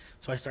shop,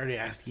 so I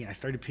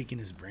started picking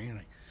his brain,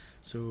 like,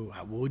 so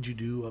what would you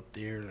do up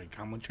there, like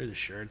how much are the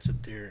shirts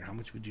up there, how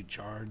much would you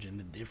charge, and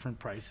the different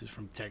prices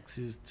from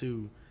Texas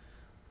to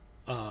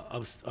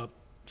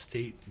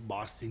upstate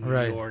Boston, New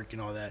Right. York,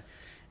 and all that,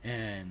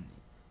 and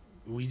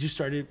we just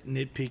started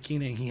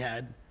nitpicking, and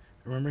I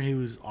remember he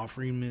was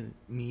offering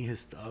me his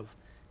stuff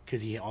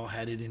because he all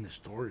had it in a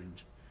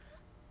storage,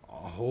 a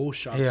whole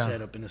shop Yeah.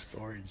 set up in a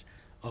storage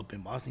up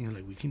in Boston. He was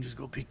like, we can just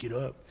go pick it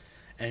up.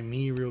 And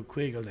me, real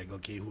quick, I was like,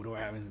 okay, who do I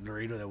have in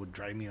Laredo that would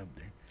drive me up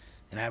there?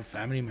 And I have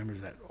family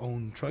members that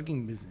own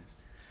trucking business.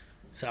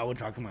 So I would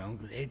talk to my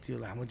uncle, hey,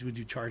 dude, how much would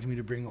you charge me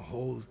to bring a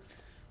hose?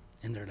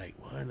 And they're like,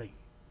 what? Like,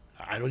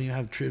 I don't even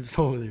have trips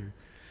over there.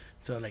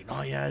 So I'm like,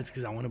 oh, yeah, it's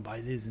because I want to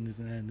buy this and this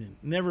and that. And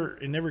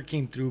it never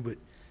came through, but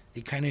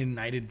it kind of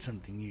ignited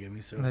something, you get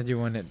me? So That you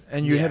wanted,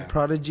 and you Yeah. had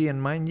Prodigy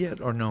in mind yet,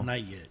 or no?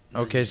 not yet.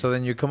 Okay, so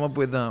then you come up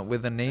with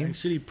a name.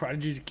 Actually,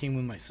 Prodigy came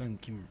when my son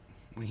came,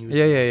 when he was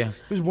Yeah.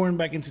 He was born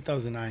back in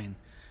 2009,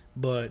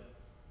 but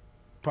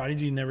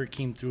Prodigy never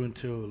came through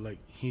until like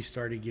he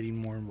started getting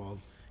more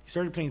involved. He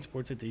started playing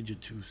sports at the age of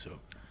 2, so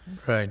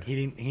Right.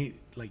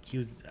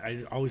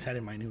 I always had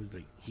in mind, it was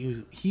like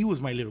he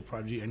was my little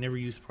Prodigy. I never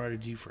used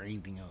Prodigy for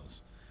anything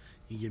else.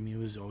 You get me? It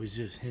was always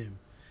just him.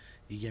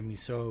 You get me?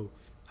 So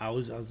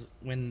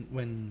when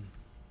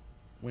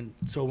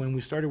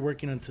we started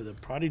working onto the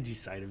Prodigy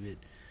side of it,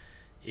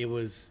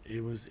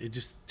 it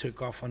just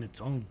took off on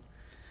its own.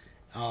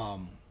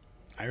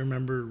 I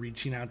remember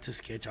reaching out to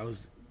Sketch. I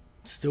was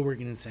still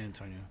working in San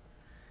Antonio,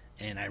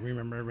 and I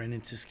remember I ran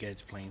into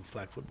Sketch playing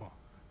flag football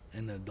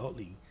in the adult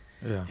league.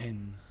 Yeah.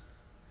 And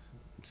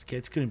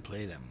Sketch couldn't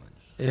play that much.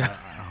 Yeah.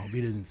 I hope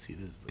he doesn't see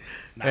this.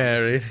 But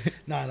Yeah, really.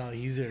 No,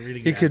 he's a really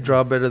good He could athlete.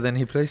 draw better than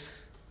he plays.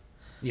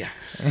 Yeah.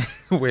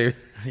 Wait.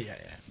 Yeah.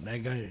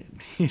 That guy,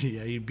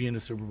 yeah, he'd be in the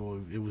Super Bowl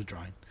if it was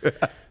drawing.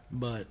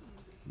 But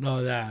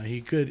no,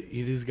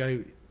 this guy,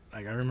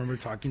 like, I remember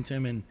talking to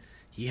him, and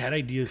he had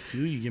ideas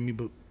too, you get me?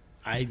 But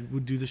I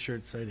would do the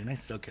shirt side, and I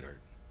suck at art.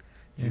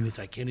 And it's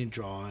like, I couldn't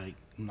draw. I'm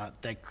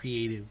not that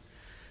creative.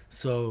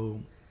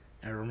 So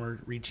I remember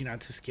reaching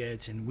out to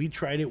Sketch, and we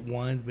tried it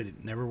once, but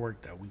it never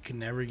worked out. We could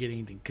never get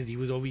anything because he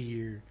was over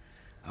here.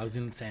 I was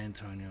in San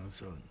Antonio,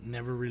 so it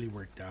never really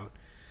worked out.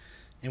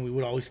 And we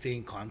would always stay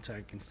in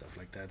contact and stuff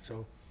like that.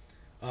 So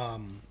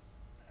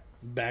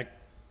back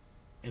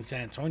in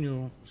San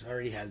Antonio, I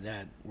already had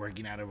that,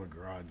 working out of a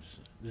garage.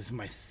 This is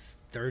my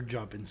third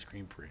job in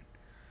screen print.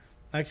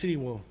 Actually,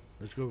 well,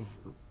 let's go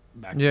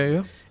back.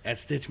 Yeah. At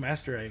Stitch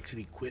Master, I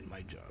actually quit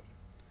my job.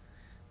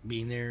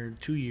 Being there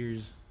 2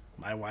 years,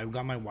 I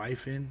got my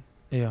wife in,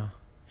 Yeah.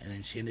 and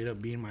then she ended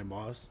up being my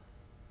boss.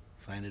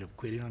 So I ended up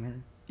quitting on her.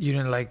 You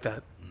didn't like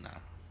that. Nah,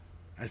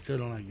 I still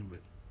don't like it, but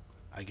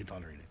I can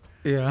tolerate it.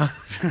 Yeah.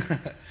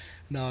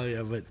 No,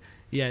 yeah, but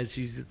yeah,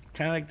 she's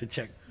kind of like the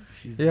check.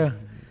 She's Yeah.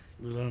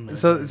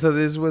 So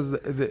this was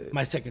the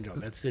my second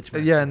job at Stitch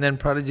Master. yeah, and then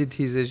Prodigy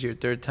Tees is your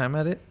third time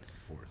at it.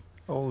 Fourth.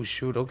 Oh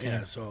shoot. Okay.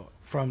 Yeah, so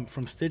from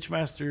Stitch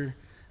Master,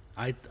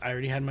 I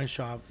already had my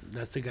shop.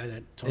 That's the guy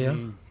that told Yeah.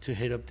 me to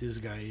hit up this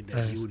guy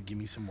that he Right. would give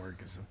me some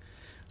work and stuff.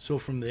 So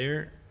from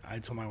there, I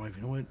told my wife,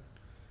 you know what?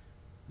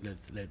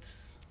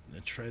 Let's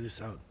try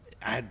this out.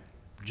 I had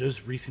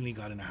just recently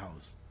gotten a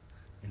house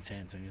in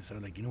San Antonio, so I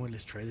was like, you know what?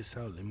 Let's try this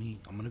out. I'm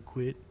gonna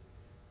quit,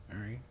 all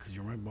right? Because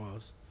you're my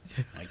boss.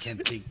 I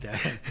can't take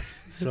that.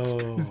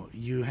 So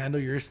you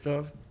handle your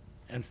stuff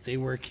and stay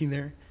working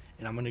there,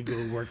 and I'm gonna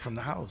go work from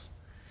the house.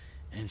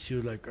 And she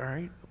was like, all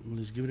right, well,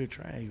 let's give it a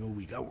try. I go,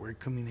 we got work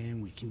coming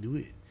in. We can do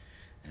it.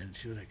 And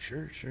she was like,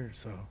 sure.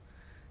 So,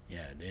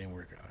 yeah, it didn't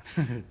work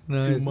out.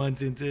 Nice. 2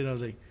 months into it, I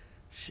was like,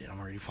 shit, I'm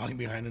already falling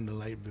behind on the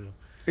light bill.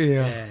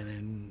 Yeah. And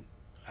then,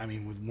 I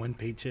mean, with one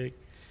paycheck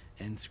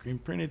And screen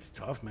print, it's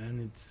tough,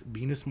 man. It's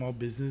being a small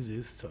business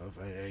is tough.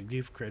 I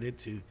give credit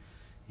to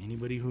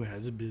anybody who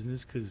has a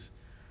business, because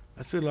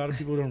that's what a lot of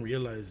people don't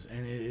realize.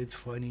 And it's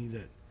funny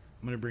that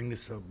I'm gonna bring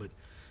this up, but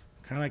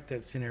kind of like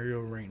that scenario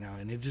right now,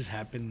 and it just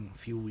happened a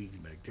few weeks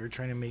back. They were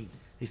trying to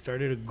they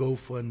started a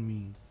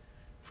GoFundMe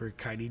for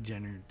Kylie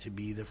Jenner to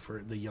be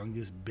the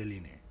youngest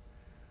billionaire.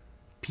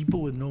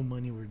 People with no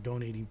money were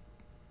donating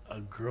a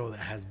girl that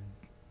has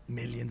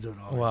millions of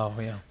dollars. Wow,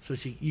 yeah. So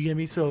you get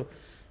me? So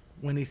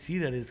when they see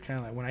that, it's kind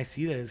of like, when I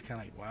see that, it's kind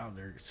of like, wow,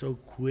 they're so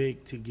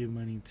quick to give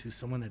money to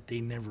someone that they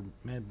never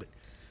met. But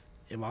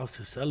if I was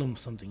to sell them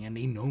something and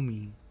they know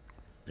me,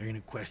 they're going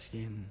to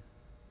question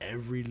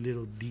every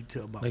little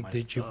detail about Like, my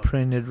did you stuff.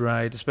 print it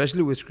right?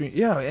 Especially with screen.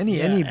 Yeah, any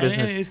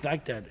business. And it's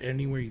like that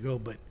anywhere you go.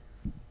 But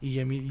you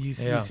get me? You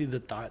Yeah. see the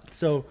thought.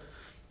 So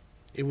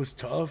it was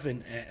tough,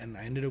 and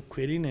I ended up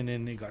quitting. And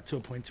then it got to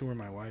a point to where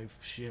my wife,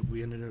 she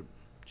ended up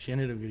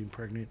getting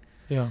pregnant.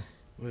 Yeah.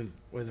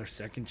 With our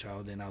second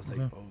child, and I was like,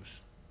 Okay. oh,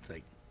 it's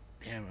like,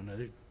 damn,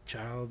 another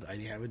child. I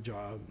didn't have a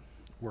job.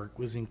 Work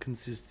was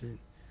inconsistent.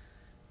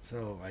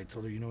 So I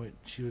told her, you know what?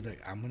 She was like,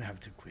 I'm going to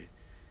have to quit.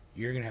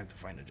 You're going to have to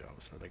find a job.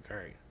 So I was like, all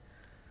right.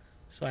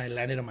 So I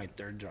landed on my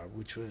third job,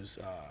 which was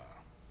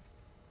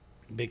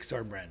Big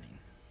Star Branding.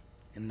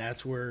 And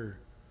that's where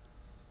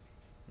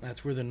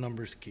the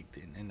numbers kicked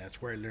in. And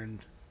that's where I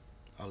learned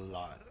a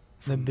lot.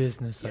 The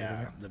business side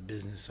Yeah, of it. the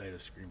business side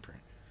of screen print.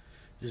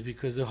 Just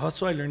because the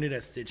hustle, I learned it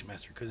at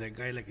Stitchmaster. Because that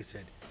guy, like I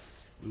said,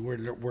 we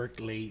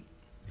worked late.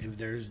 If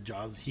there's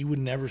jobs, he would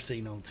never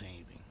say no to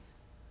anything.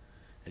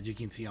 As you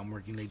can see, I'm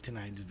working late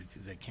tonight just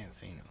because I can't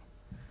say no.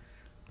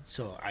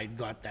 So I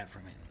got that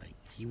from him. Like,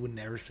 he would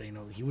never say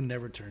no. He would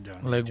never turn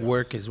down. Like, jobs.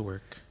 work is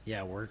work.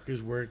 Yeah, work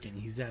is work, and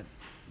he's that.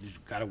 You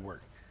just gotta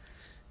work.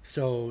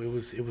 So it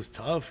was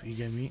tough. You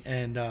get me?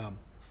 And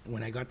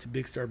when I got to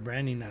Big Star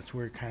Branding, that's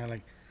where kind of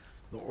like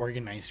the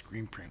organized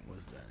screen print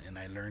was done, and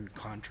I learned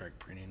contract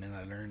printing,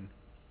 and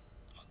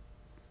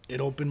it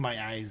opened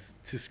my eyes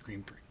to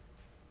screen print.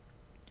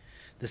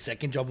 The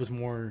second job was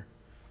more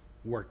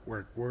work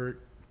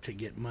to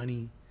get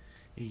money.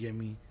 You get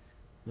me?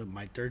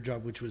 My third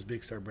job, which was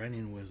Big Star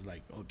Branding, was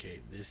like, okay,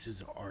 this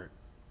is art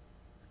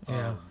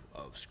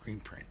of screen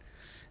print.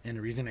 And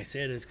the reason I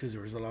said it is because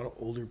there was a lot of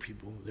older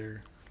people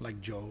there, like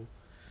Joe,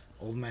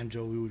 old man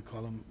Joe, we would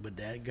call him. But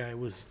that guy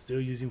was still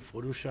using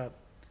Photoshop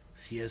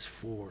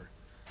CS4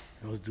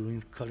 and was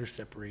doing color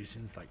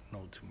separations like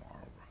no tomorrow,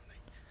 bro.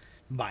 Like,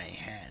 by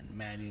hand,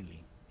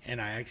 manually. And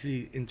I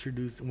actually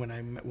introduced, I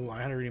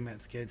had already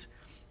met Sketch,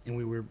 and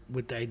we were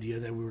with the idea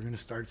that we were going to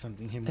start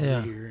something, him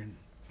over here and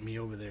me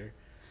over there.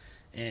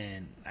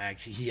 And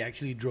he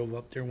actually drove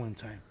up there one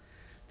time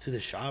to the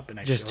shop, and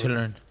I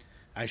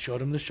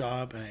showed him the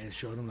shop, and I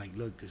showed him, like,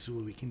 look, this is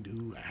what we can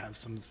do. I have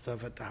some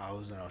stuff at the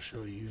house that I'll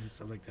show you and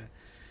stuff like that.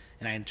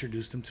 And I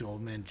introduced him to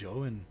Old Man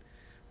Joe, and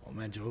Old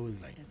Man Joe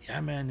was like, yeah,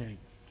 man,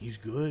 he's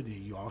good.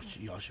 Y'all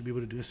should be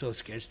able to do it. So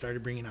Sketch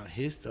started bringing out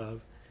his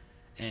stuff,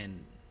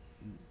 and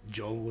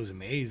Joe was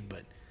amazed,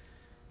 but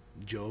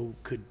Joe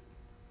could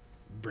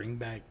bring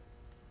back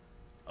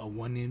a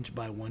 1-inch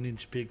by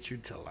 1-inch picture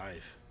to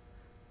life.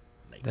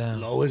 Like,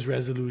 lowest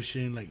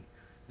resolution. Like,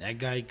 that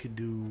guy could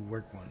do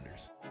work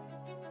wonders.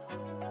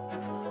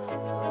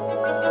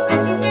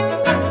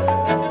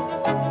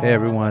 Hey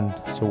everyone,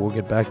 so we'll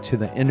get back to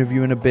the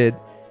interview in a bit.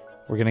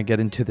 We're going to get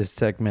into this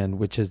segment,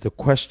 which is the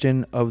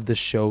question of the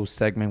show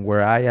segment,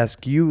 where I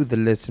ask you, the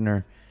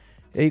listener,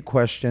 a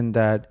question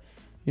that,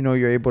 you know,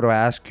 you're able to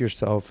ask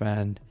yourself,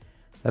 and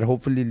that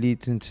hopefully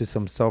leads into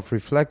some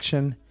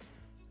self-reflection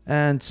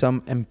and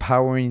some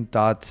empowering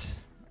thoughts,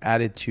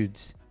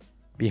 attitudes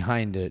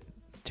behind it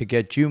to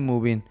get you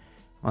moving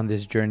on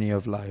this journey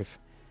of life.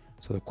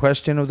 So the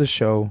question of the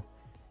show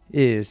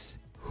is,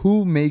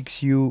 who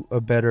makes you a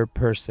better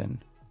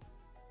person?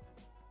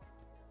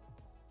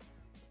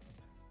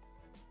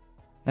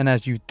 And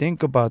as you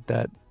think about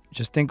that,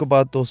 just think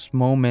about those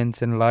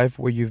moments in life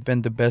where you've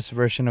been the best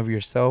version of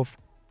yourself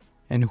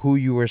and who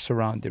you were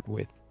surrounded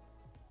with.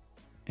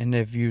 And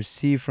if you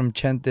see from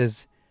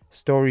Chente's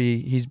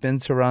story, he's been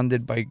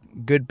surrounded by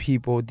good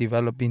people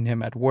developing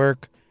him at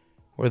work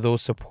or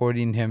those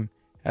supporting him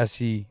as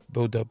he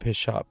built up his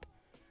shop.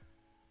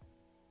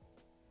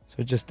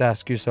 So just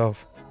ask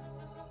yourself,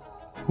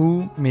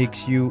 who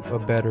makes you a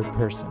better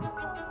person?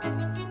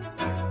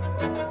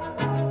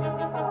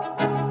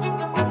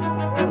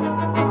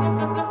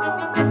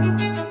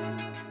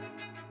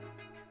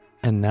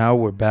 And now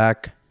we're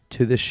back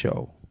to the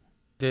show.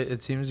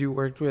 It seems you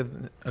worked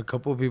with a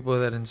couple of people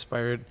that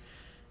inspired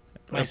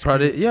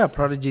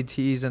Prodigy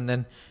Tees, and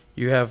then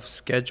you have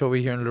Sketch over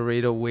here in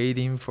Laredo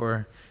waiting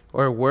for,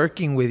 or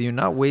working with you,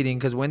 not waiting,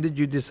 because when did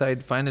you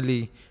decide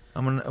finally,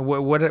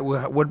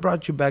 what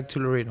brought you back to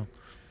Laredo?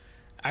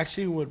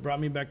 Actually, what brought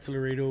me back to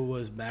Laredo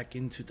was back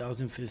in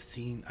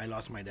 2015, I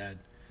lost my dad.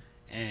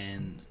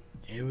 And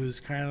it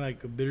was kind of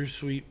like a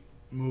bittersweet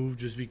move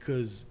just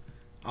because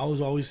I was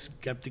always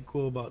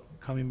skeptical about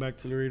coming back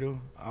to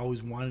Laredo. I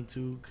always wanted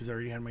to because I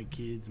already had my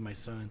kids, my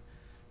son.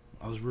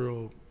 I was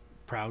real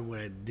proud what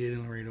I did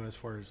in Laredo as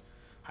far as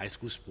high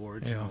school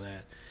sports and Yeah. all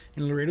that.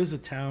 And Laredo's a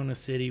town, a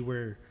city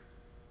where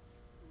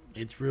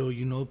it's real.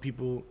 You know,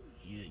 people,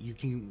 you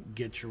can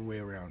get your way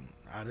around.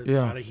 Out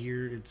of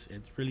here, it's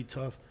really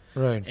tough.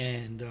 Right.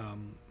 And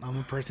I'm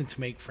a person to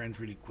make friends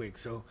really quick.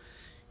 So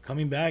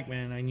coming back,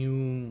 man, I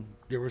knew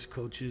there was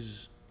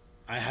coaches.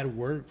 I had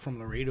work from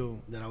Laredo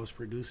that I was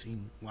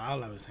producing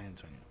while I was in San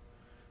Antonio,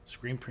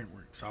 screen print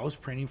work. So I was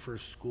printing for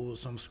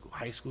schools,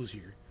 high schools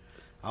here.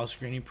 I was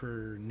screening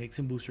for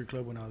Nixon Booster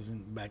Club when I was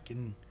back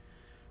in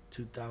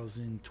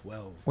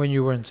 2012. When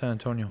you were in San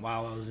Antonio.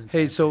 While I was in.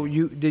 Hey, San so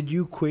Antonio. did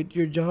you quit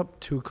your job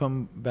to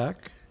come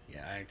back?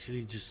 Yeah, I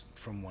actually just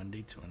from one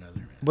day to another,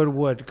 man. But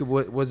what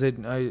was it?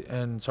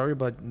 And sorry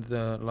about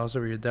the loss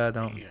of your dad.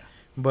 Yeah.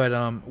 But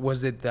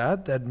was it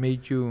that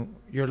made you?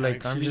 You're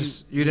like, Actually,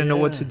 you didn't know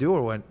what to yeah. do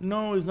or what?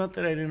 No, it's not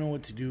that I didn't know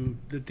what to do.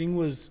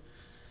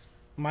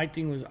 My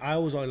thing was, I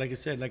was always, like I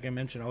said, like I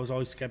mentioned, I was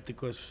always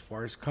skeptical as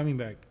far as coming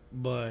back.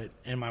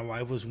 And my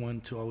wife was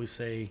one to always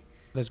say,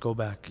 Let's go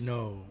back.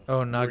 no.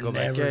 Oh, not we're go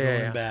back. never Yeah,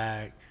 going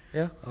back.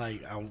 Yeah.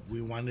 Like,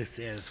 we wanted to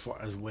stay as far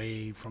as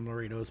way from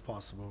Laredo as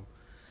possible.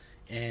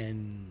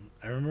 And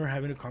I remember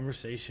having a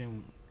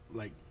conversation,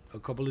 like, a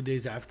couple of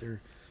days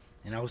after,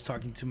 and I was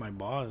talking to my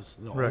boss,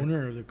 the Right.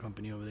 owner of the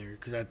company over there,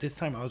 because at this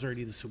time I was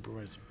already the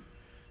supervisor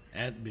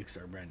at Big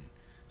Star Branding.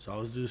 So I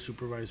was the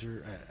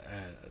supervisor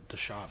at the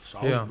shop. So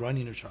I Yeah. was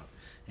running the shop,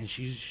 and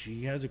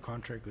she has a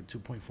contract, a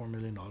 $2.4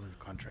 million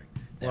contract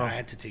that Wow. I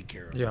had to take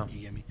care of. Yeah.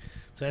 You get me?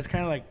 So that's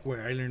kind of like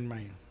where I learned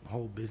my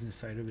whole business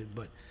side of it.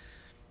 But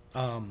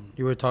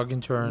You were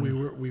talking to her.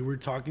 And we were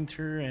talking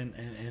to her,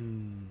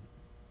 and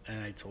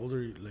I told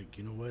her, like,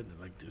 you know what,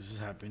 like, this is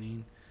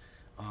happening.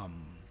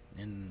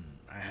 And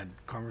I had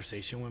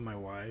conversation with my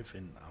wife,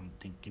 and I'm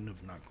thinking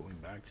of not going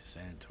back to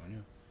San Antonio.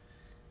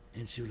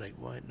 And she was like,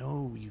 what?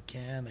 No, you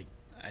can. Like,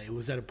 it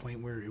was at a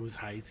point where it was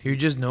high season. you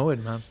just know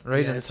it, man.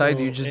 Right Yeah, inside,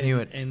 so- you just and, knew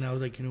it. And I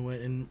was like, you know what?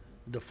 And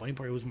the funny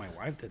part, it was my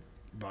wife that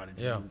brought it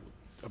to Yeah. me.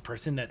 A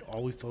person that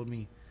always told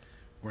me,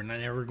 we're not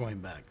ever going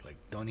back. Like,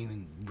 don't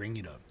even bring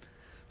it up.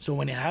 So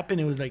when it happened,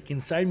 it was like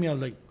inside me, I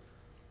was like,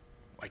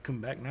 why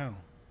come back now?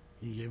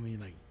 You get me?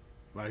 Like,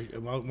 I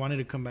wanted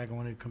to come back. I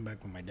wanted to come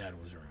back when my dad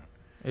was around.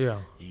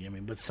 Yeah. You get me?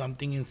 But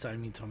something inside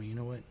me told me, you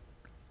know what?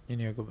 You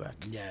need to go back.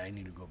 Yeah, I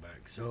need to go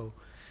back. So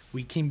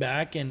we came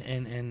back,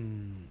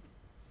 and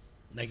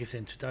like I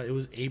said, it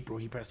was April.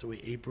 He passed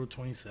away April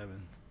 27th,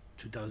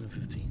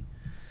 2015.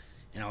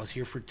 And I was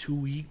here for 2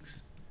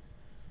 weeks.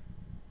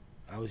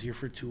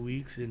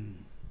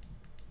 And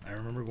I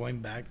remember going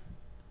back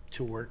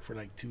to work for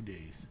like 2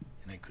 days.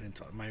 And I couldn't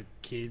talk. My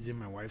kids and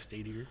my wife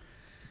stayed here,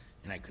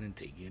 and I couldn't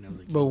take it. And I was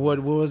like, But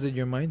what was it?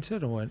 Your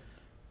mindset or what?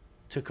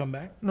 to come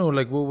back? No,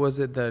 like what was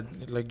it that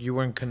like you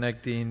weren't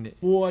connecting?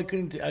 Well, I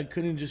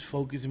couldn't just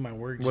focus in my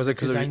work. Was it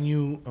 'cause because of I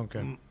knew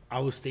Okay. I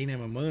was staying at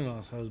my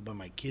mother-in-law's house, but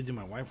my kids and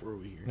my wife were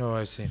over here. Oh,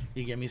 I see.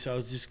 You get me? So I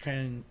was just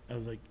I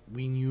was like,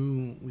 we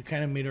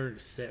kind of made our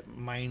set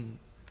mind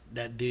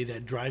that day,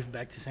 that drive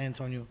back to San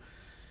Antonio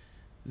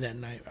that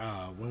night.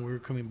 When we were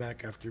coming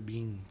back after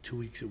being 2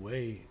 weeks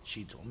away,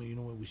 she told me, you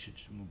know what, we should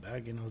just move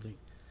back. And I was like,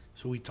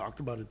 so we talked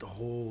about it the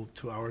whole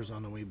 2 hours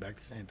on the way back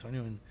to San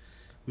Antonio. And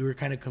we were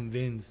kind of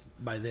convinced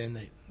by then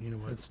that, you know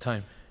what, It's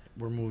time.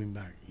 we're moving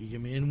back. You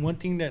get me? And one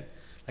thing that,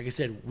 like I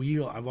said,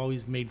 I've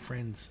always made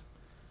friends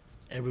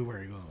everywhere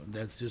I go.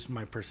 That's just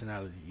my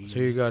personality. So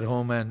you got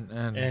home and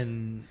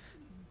And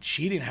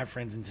she didn't have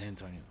friends in San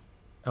Antonio.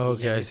 oh,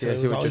 okay, Yeah, I so see. I it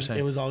see was what always, you're saying.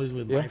 It was always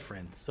with Yeah. my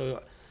friends.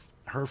 So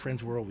her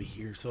friends were over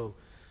here. So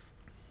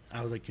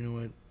I was like, you know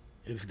what?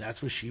 If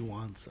that's what she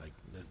wants, like,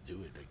 let's do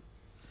it. Like,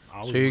 I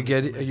always So you wanted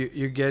get to come back.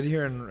 you get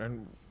here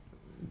and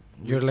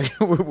you're like,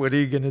 what are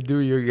you gonna do?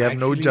 You have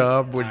no Actually,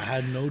 job. I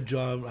had no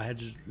job. I had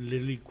just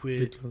literally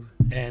quit. Close.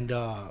 And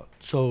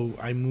so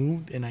I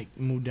moved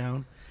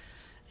down,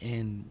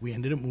 and we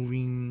ended up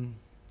moving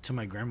to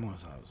my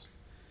grandma's house.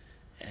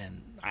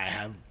 And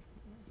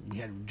we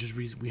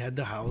had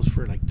the house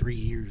for like 3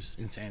 years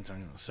in San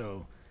Antonio.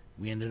 So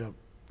we ended up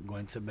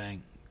going to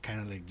bank, kind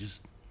of like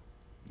just,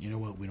 you know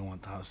what, we don't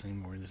want the house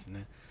anymore, this and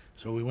that.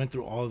 So we went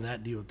through all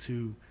that deal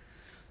too.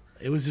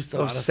 It was just a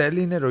Of lot of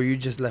selling it, or you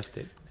just left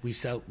it? we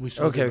sold Okay,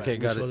 it back. okay,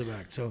 got we sold it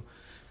back. So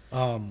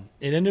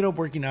it ended up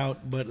working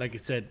out, but like I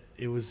said,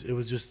 it was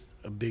just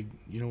a big,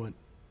 you know what,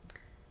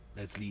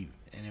 let's leave.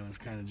 And it was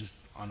kind of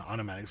just on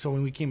automatic. So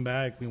when we came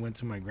back, we went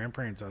to my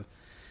grandparents' house,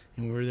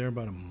 and we were there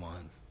about a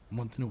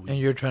month and a week. And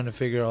you're trying to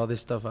figure all this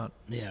stuff out.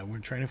 Yeah, we're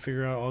trying to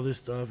figure out all this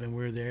stuff, and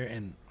we're there.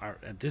 And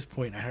at this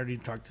point, I had already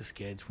talked to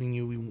Skeds. We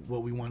knew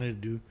what we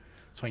wanted to do,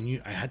 so I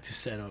knew I had to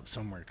set up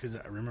somewhere, because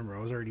I remember I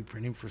was already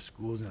printing for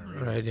schools in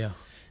Laredo. Right, yeah.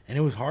 And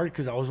it was hard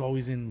because I was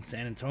always in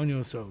San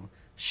Antonio, so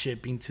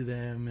shipping to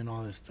them and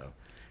all this stuff.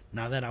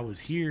 Now that I was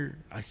here,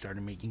 I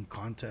started making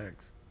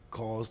contacts,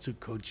 calls to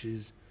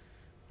coaches,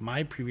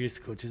 my previous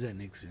coaches at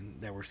Nixon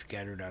that were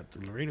scattered out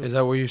through Laredo. Is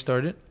that where you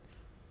started?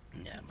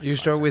 Yeah, my You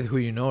start contact- with who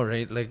you know,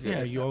 right? Like,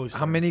 Yeah, you always How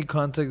start. many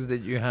contacts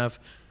did you have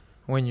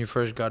when you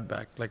first got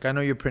back? Like, I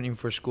know you're printing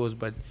for schools,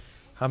 but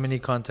how many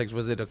contacts?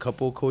 Was it a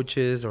couple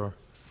coaches or?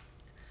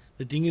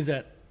 The thing is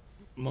that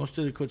most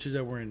of the coaches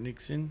that were at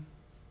Nixon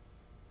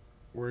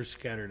were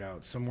scattered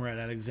out. Some were at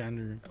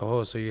Alexander.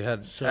 Oh, so you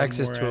had Some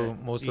access were to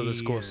at- most of the yeah,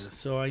 schools.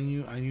 so I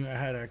knew I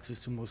had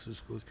access to most of the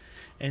schools,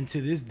 and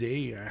to this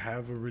day I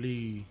have a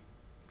really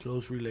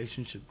close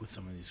relationship with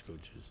some of these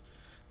coaches.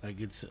 Like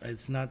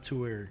it's not to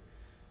where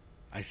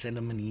I send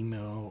them an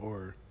email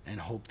and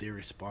hope they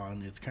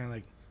respond. It's kind of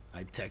like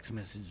I text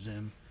message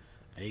them,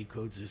 hey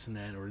coach, this and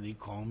that, or they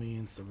call me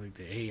and stuff like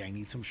that. Hey, I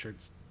need some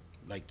shirts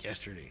like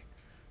yesterday.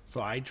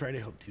 So I try to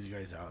help these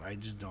guys out. I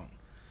just don't.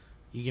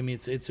 You get me?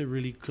 It's a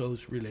really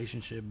close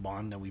relationship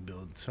bond that we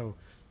build. So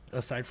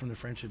aside from the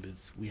friendship,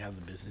 we have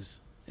the business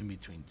in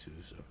between too.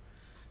 So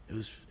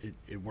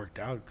it worked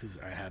out because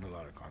I had a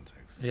lot of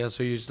contacts. Yeah,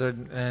 so you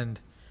started, and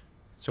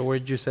so where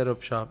did you set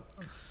up shop?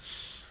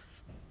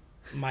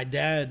 My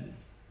dad,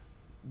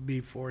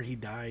 before he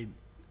died,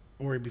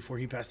 or before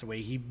he passed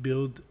away, he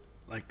built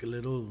like a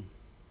little.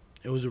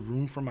 It was a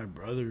room for my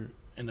brother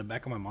in the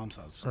back of my mom's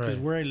house. Because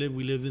Right. where I live,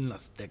 we live in La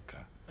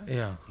Azteca. Yeah. You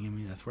know what I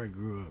mean? That's where I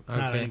grew up. Not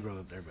I Okay. didn't grow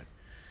up there, but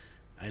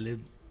I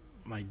lived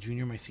my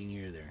junior, my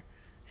senior year there.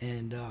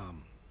 And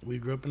we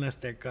grew up in La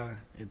Azteca.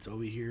 It's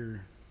over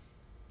here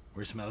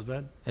where it smells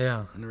bad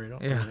Yeah. in Laredo.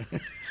 Yeah.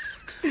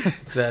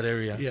 That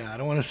area. Yeah, I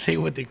don't want to say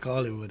what they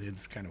call it, but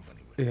it's kind of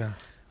funny. But, Yeah.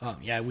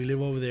 yeah, we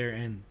live over there.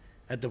 And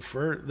at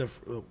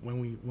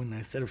when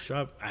I set up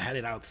shop, I had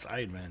it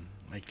outside, man.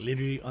 Like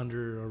literally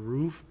under a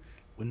roof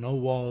with no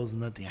walls,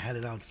 nothing. I had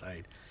it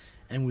outside.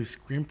 And with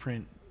screen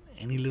print,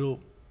 any little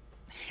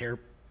hair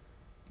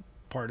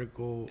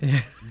particle,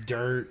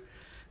 dirt,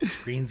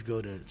 screens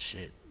go to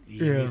shit. You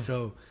get me? Yeah.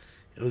 So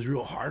it was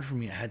real hard for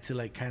me. I had to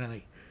like kind of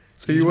like.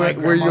 So use you my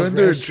were you grandma's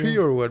under a restroom. tree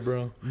or what,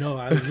 bro? No,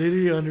 I was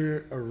literally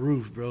under a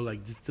roof, bro.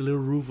 Like just a little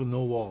roof with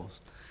no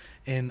walls.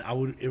 And I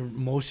would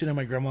motion in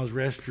my grandma's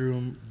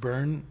restroom,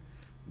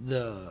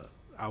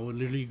 I would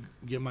literally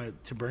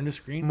to burn the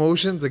screen.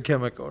 Motion's a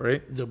chemical,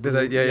 right? The Is blue,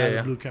 that-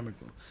 the blue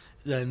chemical.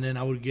 And then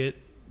I would get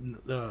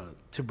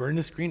to burn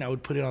the screen. I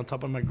would put it on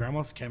top of my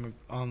grandma's table.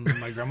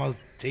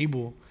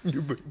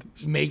 You burned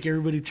this. Make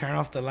everybody turn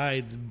off the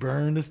lights,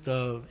 burn the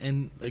stuff,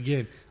 and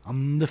again,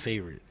 I'm the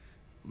favorite.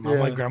 I'm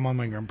my Yeah. grandma, and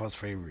my grandpa's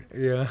favorite.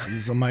 Yeah.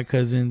 These are my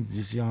cousins.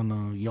 Just y'all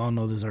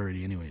know this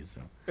already, anyways.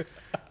 So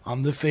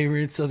I'm the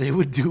favorite, so they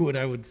would do what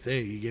I would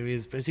say. You get me,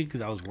 especially because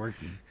I was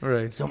working.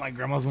 Right. So my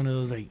grandma's one of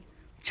those like,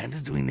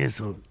 Chanta's doing this,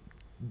 so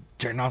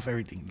turn off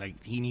everything.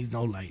 Like he needs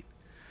no light.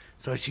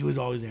 So she was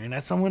always there, and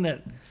that's someone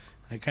that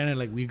I kind of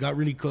like. We got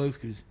really close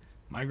because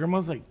my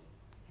grandma's like,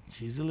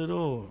 she's a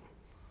little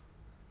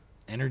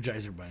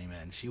energizer bunny,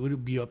 man. She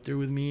would be up there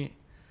with me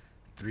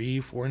 3,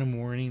 4 in the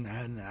morning.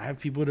 I have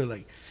people to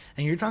like,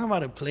 and you're talking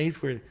about a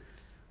place where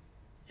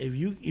if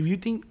you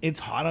think it's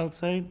hot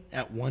outside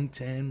at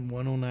 110,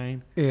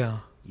 109, Yeah.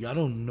 y'all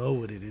don't know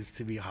what it is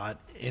to be hot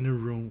in a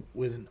room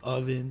with an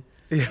oven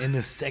Yeah. in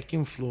the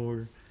second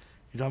floor.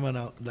 You're talking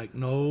about like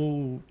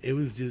no, it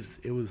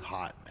was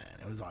hot, man.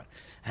 It was hot.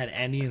 I had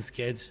Andy and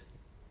Sketch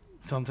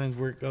sometimes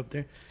work up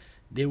there.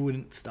 They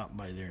wouldn't stop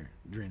by there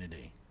during the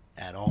day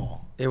at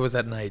all. It was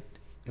at night.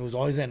 It was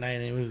always at night,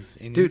 and it was.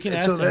 And Dude, you can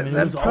so ask them. And it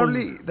that was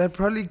always,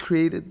 probably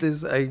created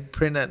this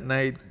print at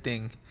night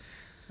thing,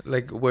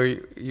 like where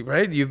you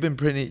right? You've been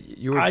printing.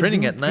 You were I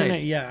printing do at print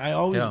night. Yeah,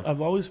 Yeah.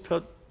 I've always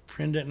felt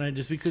print at night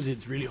just because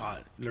it's really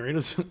hot.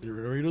 Laredo's.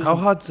 How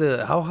hot's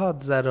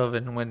that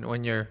oven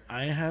when you're?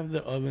 I have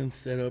the oven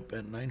set up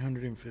at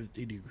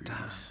 950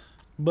 degrees.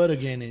 But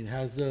again, it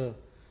has the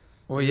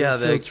Well, yeah,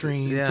 the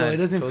filtering, so it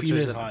doesn't feel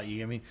filters as it. hot. You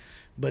get me?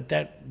 But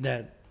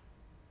that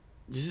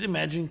just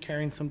imagine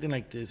carrying something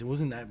like this. It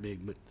wasn't that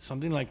big, but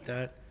something like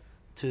that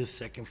to the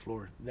second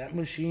floor. That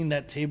machine,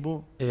 that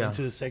table, Yeah. went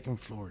to the second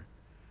floor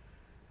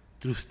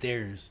through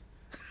stairs.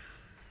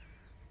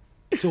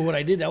 So what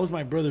I did, that was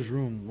my brother's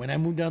room. When I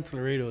moved down to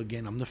Laredo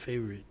again, I'm the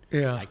favorite.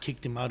 Yeah. I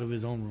kicked him out of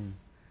his own room.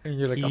 And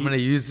you're like, I'm He- gonna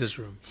use this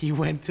room. He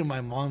went to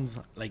my mom's,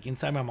 like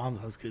inside my mom's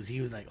house, because he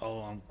was like,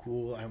 "Oh, I'm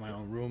cool. I have my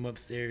own room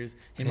upstairs."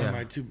 Him Yeah.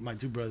 and my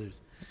two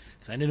brothers.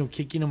 So I ended up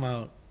kicking them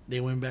out. They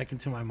went back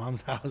into my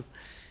mom's house,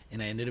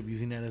 and I ended up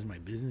using that as my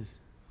business.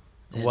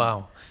 And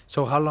Wow.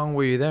 So how long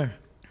were you there,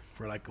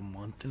 For like a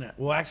month and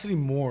well, actually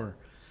more,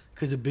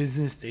 because the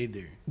business stayed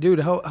there. dude?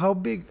 How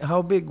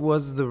big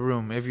was the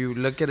room? If you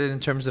look at it in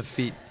terms of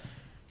feet.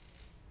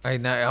 I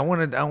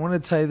want to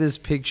tie this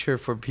picture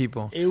for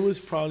people. It was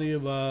probably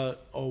about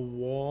a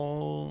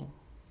wall.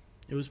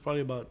 It was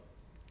probably about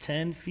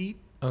 10 feet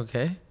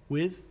Okay.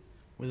 with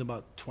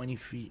about 20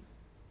 feet,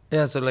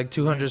 Yeah, so like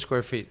 200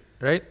 square feet,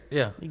 right?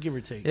 Yeah. give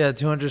or take. Yeah,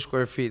 200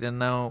 square feet, and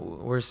now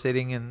we're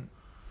sitting in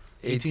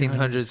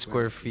 1,800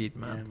 square feet,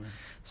 man. Yeah, man.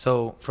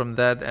 So from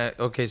that,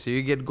 okay, so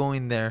you get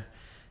going there,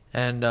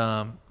 and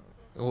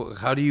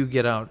how do you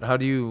get out? How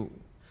do you?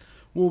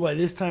 Well, by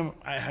this time,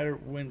 I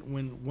had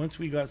once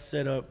we got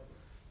set up,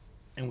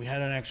 and we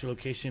had an actual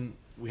location.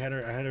 I had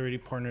already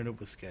partnered up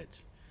with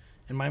Sketch,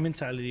 and my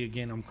mentality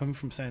again. I'm coming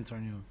from San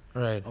Antonio.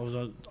 Right. I was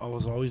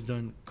always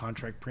done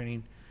contract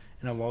printing,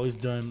 and I've always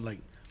done like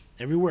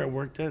everywhere I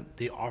worked at.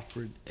 They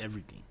offered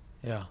everything.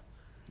 Yeah.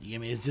 You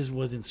get me? It just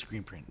wasn't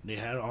screen print. They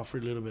had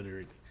offered a little bit of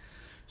everything.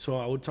 So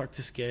I would talk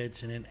to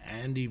Sketch, and then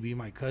Andy, be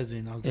my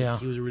cousin. I was like, Yeah.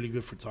 he was a really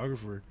good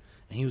photographer,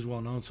 and he was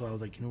well known. So I was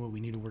like, you know what, we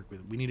need to work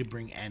with. We need to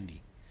bring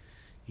Andy.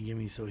 You get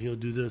me? So he'll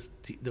do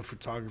the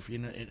photography,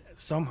 and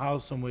somehow,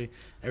 some way,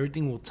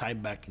 everything will tie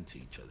back into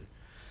each other.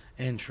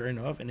 And sure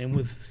enough, and then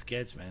with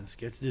Sketch, man,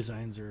 Sketch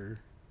designs are,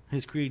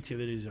 his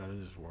creativity is out of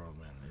this world,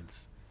 man.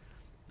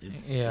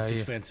 It's Yeah.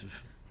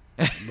 expensive,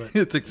 but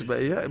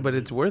but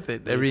it's worth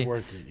it. it's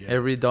worth it. Yeah.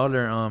 Every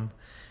dollar.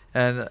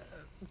 And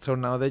so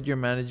now that you're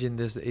managing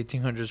this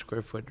 1,800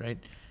 square foot, right,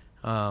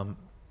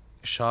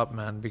 shop,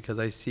 man, because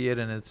I see it,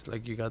 and it's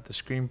like you got the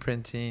screen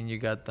printing, you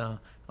got the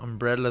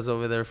umbrellas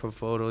over there for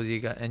photos, you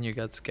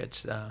got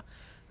Sketch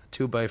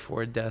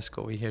 2x4 desk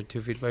over here,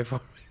 2 feet by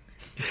 4.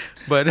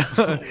 But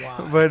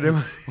but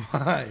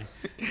Why?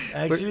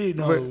 Actually,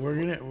 no.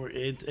 but-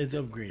 It's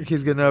upgraded.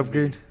 he's gonna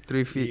upgrade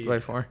 3 feet by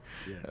 4.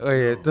 Yeah. Oh,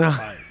 yeah. No,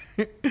 5.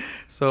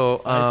 So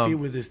 5 feet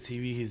with this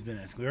TV. He's been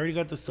asking. We already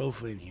got the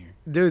sofa in here.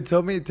 dude,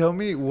 tell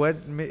me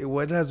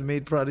what has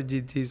made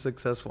Prodigy T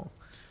successful?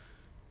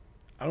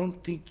 I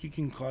don't think you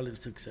can call it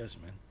success,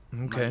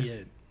 man. Okay. Not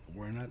yet.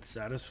 We're not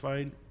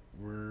satisfied.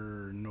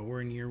 We're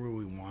nowhere near where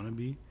we want to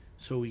be.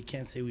 So we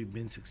can't say we've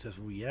been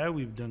successful. Yeah,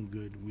 we've done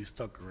good. We've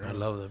stuck around. I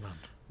love that, man.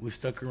 We've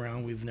stuck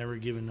around. We've never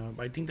given up.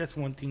 I think that's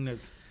one thing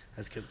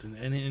has kept in.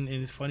 And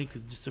it's funny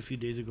because just a few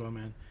days ago,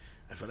 man,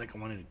 I felt like I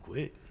wanted to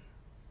quit.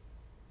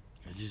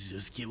 I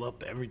just give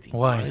up everything.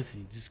 Why?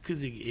 Honestly, just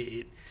because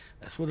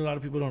that's what a lot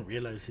of people don't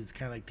realize. It's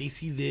kind of like they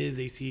see this,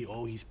 they see,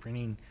 oh, he's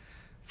printing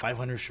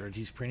 500 shirts,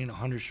 he's printing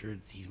 100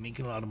 shirts, he's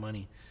making a lot of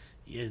money.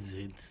 Yeah,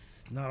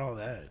 it's not all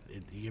that.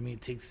 You get me?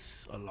 It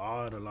takes a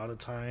lot of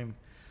time,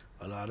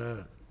 a lot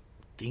of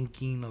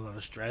thinking, a lot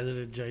of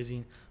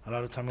strategizing, a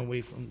lot of time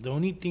away from. The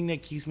only thing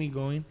that keeps me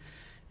going,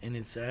 and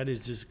it's sad,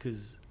 is just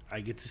because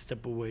I get to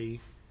step away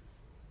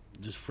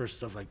just for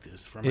stuff like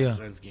this, for my Yeah.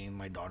 son's game,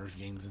 my daughter's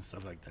games, and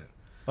stuff like that.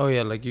 Oh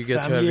yeah, like you get to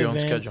have Family your own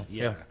events, schedule.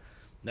 Yeah.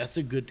 That's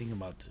the good thing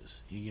about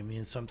this. You get me?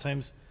 And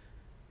sometimes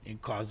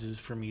it causes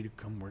for me to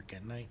come work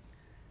at night.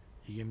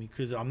 You get me?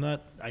 Because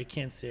I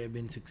can't say I've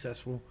been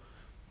successful,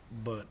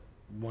 but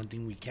one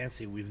thing we can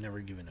say, we've never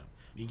given up.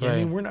 You get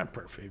me? Right. We're not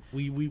perfect.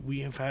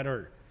 We have had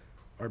our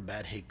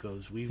bad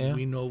hiccups. We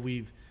know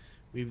we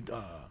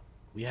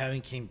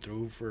haven't came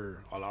through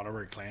for a lot of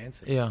our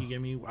clients. Yeah. You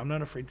get me? I'm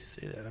not afraid to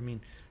say that. I mean,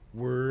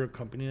 we're a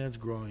company that's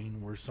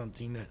growing. We're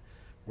something that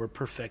we're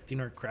perfecting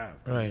our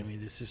craft. You Right. get me?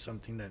 This is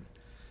something that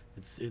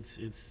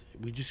it's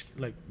we just,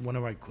 like one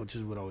of my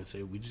coaches would always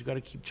say, we just got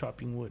to keep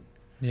chopping wood.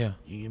 Yeah.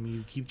 You get me?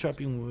 You keep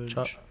chopping wood.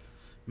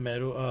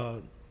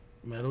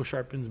 Metal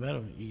sharpens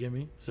metal. You get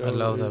me? So I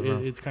love that, bro.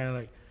 it's kind of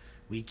like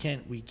you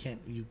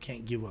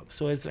can't give up.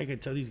 So it's like I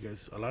tell these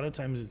guys, a lot of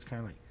times it's kind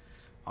of like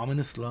I'm in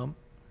a slump.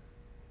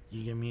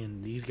 You get me?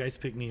 And these guys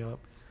pick me up,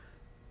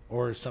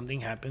 or something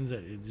happens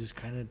that it just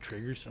kind of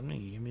triggers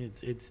something. You get me?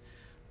 It's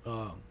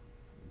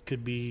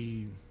could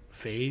be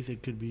faith.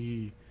 It could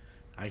be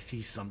I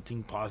see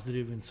something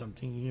positive in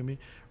something. You get me?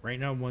 Right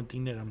now, one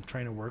thing that I'm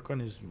trying to work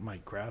on is my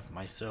craft,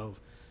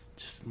 myself,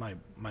 just my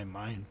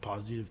mind,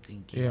 positive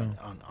thinking.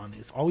 Yeah. On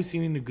it's always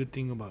seeing the good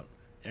thing about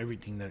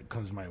everything that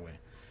comes my way,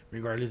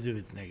 regardless if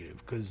it's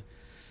negative. Because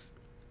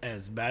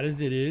as bad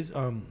as it is,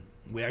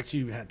 we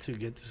actually had to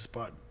get to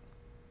spot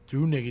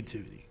through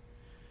negativity.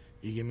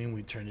 You get me? And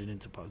we turned it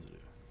into positive.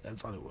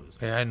 That's all it was.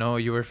 Yeah, I know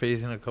you were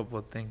facing a couple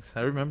of things.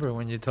 I remember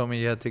when you told me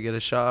you had to get a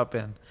shop,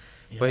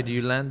 but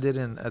you landed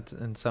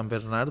in San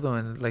Bernardo,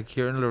 and like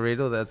here in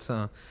Laredo, that's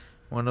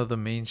one of the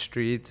main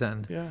streets.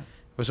 And Yeah.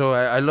 so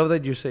I love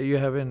that you say you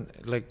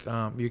haven't, like,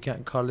 you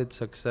can't call it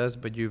success,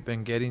 but you've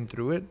been getting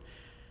through it,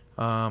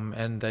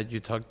 and that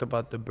you talked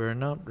about the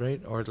burnout,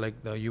 right? Or like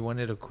you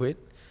wanted to quit.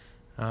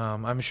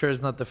 I'm sure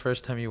it's not the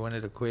first time you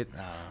wanted to quit.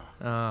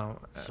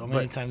 So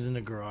many times in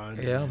the garage.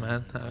 Yeah,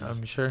 man.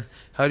 I'm sure.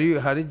 How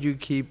did you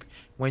keep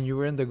when you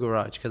were in the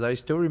garage? Because I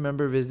still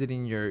remember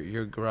visiting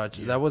your garage.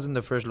 Yeah. That wasn't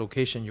the first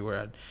location you were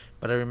at,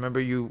 but I remember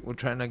you were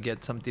trying to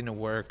get something to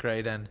work,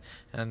 right? And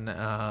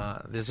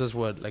this was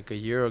what, like a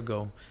year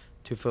ago,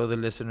 to fill the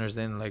listeners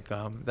in. Like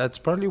that's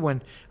probably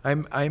when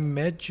I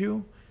met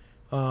you,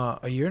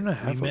 a year and a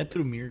half. We met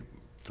through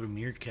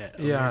Meerkat.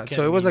 Yeah, Meerkat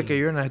so it was like a meeting.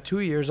 year and a half,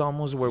 2 years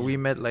almost, where we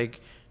met, like,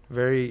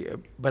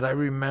 but I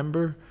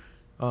remember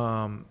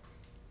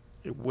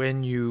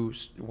when you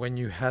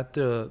had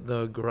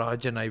the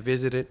garage and I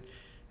visited,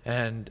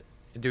 and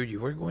dude, you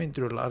were going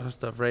through a lot of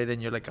stuff, right?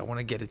 And you're like, I want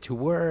to get it to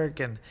work,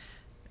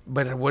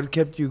 but what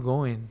kept you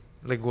going?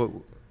 Like what?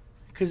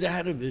 Because I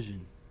had a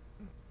vision.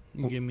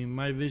 You get me?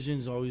 My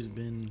vision's always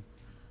been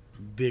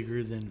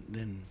bigger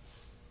than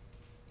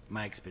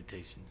my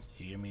expectations.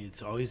 You get me?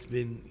 It's always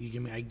been, you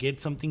get me? I get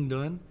something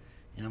done,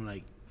 and I'm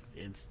like,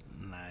 it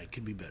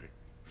could be better.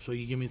 So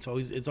you get me?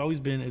 It's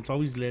always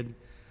led,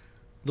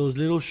 those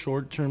little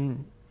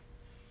short-term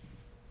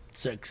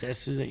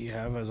successes that you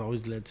have has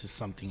always led to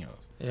something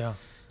else. Yeah.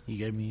 You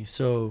get me?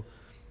 So,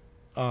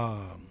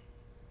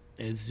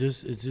 it's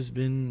just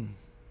been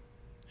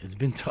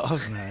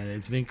tough, man.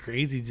 It's been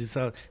crazy just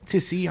to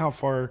see how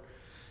far,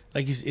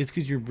 like it's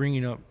because you're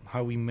bringing up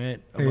how we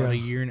met about a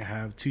year and a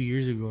half, 2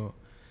 years ago,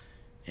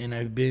 And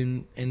I've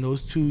been in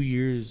those 2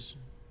 years.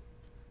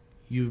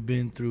 You've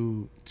been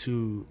through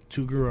two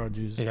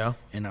garages, Yeah.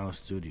 and now a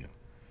studio.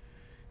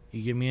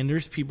 You get me? And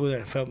there's people that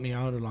have helped me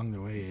out along the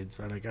way. It's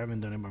like I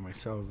haven't done it by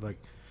myself. Like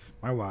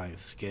my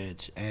wife,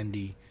 Sketch,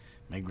 Andy,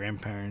 my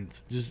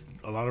grandparents, just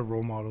a lot of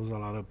role models, a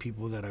lot of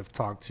people that I've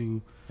talked to.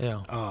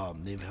 Yeah.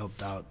 They've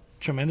helped out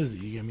tremendously.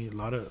 You get me?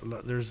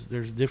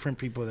 There's different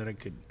people that I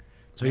could.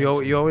 So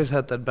you always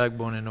had that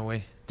backbone in a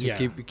way to Yeah.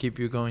 keep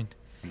you going.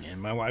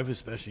 And my wife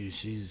especially,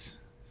 she's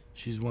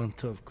one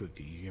tough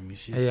cookie. You get me?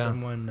 She's Yeah.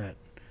 someone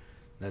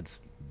that's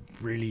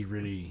really,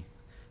 really.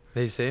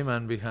 They say,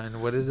 man, behind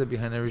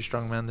every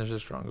strong man, there's a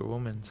stronger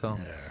woman. So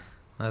Yeah.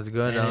 that's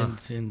good.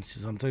 And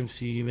sometimes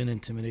she even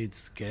intimidates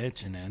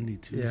Sketch and Andy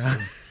too. Yeah.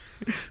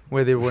 So,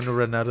 Where they want to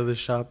run out of the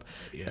shop.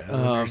 yeah.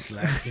 When they're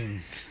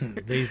slacking,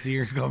 they see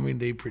her coming.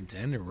 They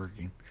pretend they're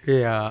working,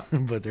 Yeah.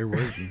 but they're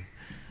working.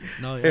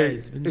 No, yeah.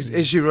 It's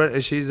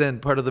been. She's in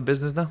part of the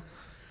business now?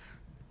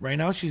 Right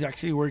now, she's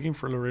actually working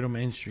for Laredo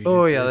Main Street.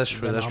 Oh, It's- yeah, it's that's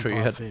true. the That's true.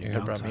 You had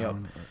nonprofit brought me up.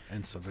 downtown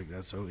and stuff like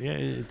that. So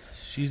yeah,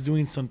 she's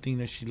doing something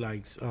that she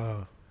likes.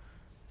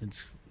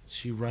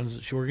 She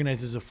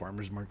organizes a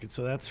farmers market.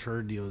 So that's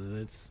her deal.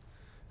 That's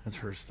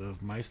her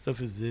stuff. My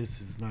stuff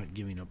is not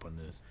giving up on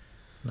this.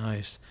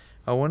 Nice.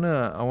 I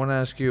wanna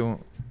ask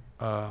you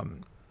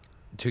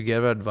to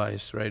give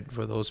advice, right,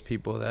 for those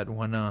people that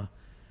wanna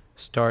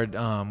start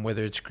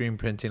whether it's screen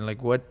printing,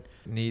 like what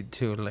need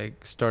to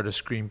like start a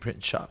screen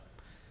print shop.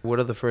 What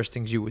are the first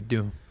things you would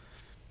do?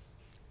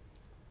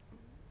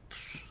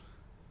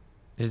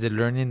 Is it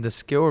learning the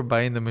skill or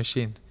buying the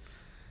machine?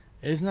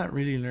 It's not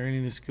really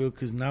learning the skill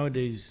because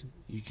nowadays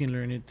you can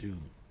learn it through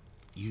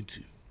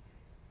YouTube.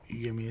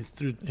 You get me? It's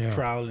through Yeah.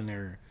 trial and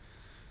error.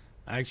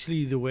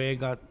 Actually, the way I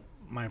got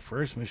my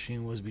first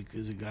machine was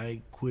because a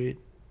guy quit.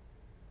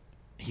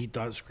 He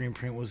thought screen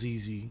print was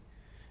easy,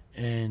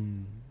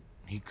 and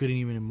he couldn't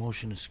even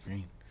emotion a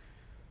screen.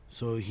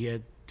 So he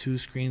had 2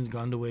 screens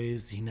gone to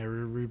waste. He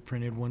never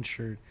reprinted one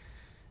shirt,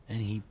 and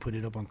he put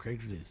it up on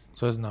Craigslist.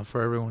 So it's not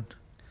for everyone.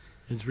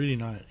 It's really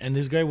not. And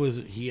this guy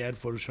he had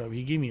Photoshop.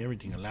 He gave me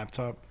everything: a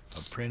laptop,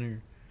 a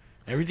printer,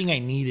 everything I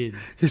needed.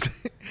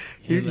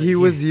 He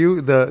was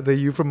you, the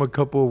you from a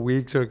couple of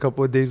weeks or a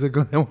couple of days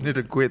ago that wanted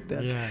to quit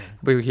that. Yeah.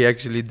 But he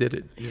actually did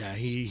it. Yeah,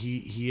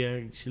 he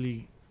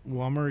actually.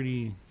 Well, I'm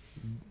already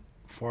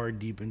far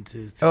deep into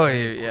his. Oh,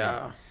 technical.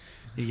 yeah.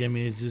 You get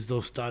me? It's just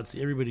those thoughts.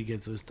 Everybody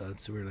gets those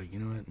thoughts. So we're like, you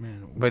know what,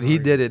 man. But he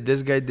did it.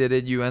 This guy did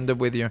it. You end up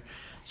with your.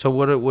 So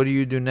what do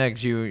you do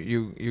next?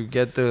 You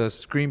get the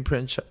screen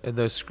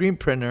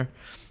printer.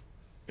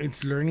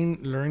 It's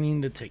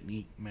learning the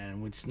technique,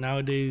 man. Which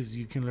nowadays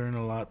you can learn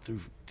a lot through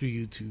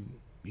YouTube.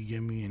 You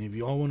get me? And if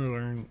you all want to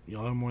learn,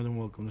 y'all are more than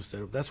welcome to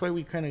set up. That's why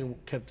we kind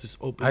of kept this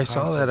open. I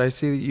saw that. I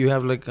see you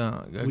have like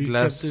a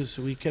glass.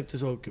 We kept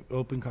this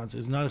open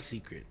concept. It's not a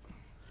secret.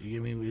 You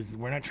get me?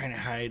 We're not trying to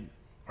hide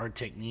our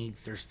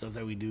techniques. There's stuff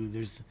that we do.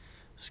 There's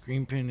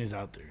screen print is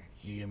out there.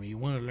 You get me? You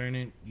want to learn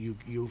it,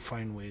 you'll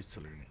find ways to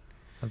learn it.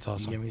 That's You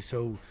awesome. get me?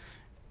 So,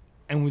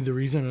 and with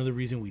another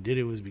reason we did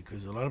it was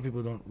because a lot of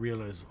people don't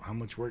realize how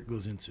much work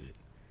goes into it.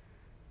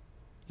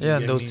 You Yeah,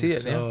 get they'll me? see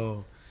it. Yeah,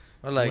 So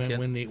I like it.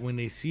 when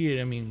they see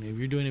it, I mean, if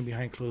you're doing it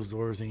behind closed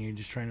doors and you're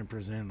just trying to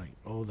present like,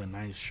 oh, the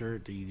nice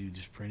shirt that you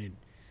just printed,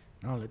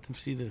 no, let them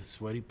see the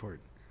sweaty part.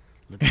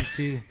 Let them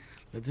see.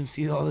 Let them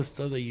see all the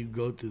stuff that you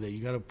go through, that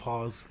you got to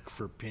pause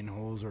for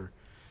pinholes or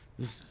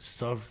this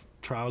stuff,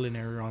 trial and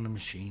error on the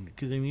machine.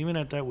 Because I mean, even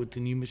at that, with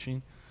the new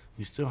machine,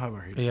 we still have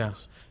our hiccups. Yeah.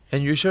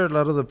 And you share a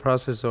lot of the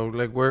process. So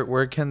like,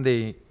 where can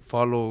they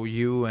follow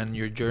you and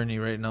your journey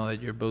right now that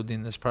you're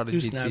building this Through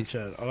Prodigy Tees?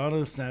 Snapchat. A lot of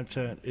the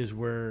Snapchat is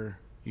where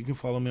you can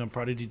follow me on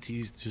Prodigy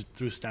Tees just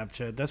through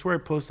Snapchat. That's where I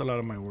post a lot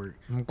of my work.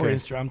 Or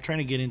Okay. I'm trying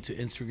to get into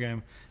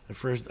Instagram. At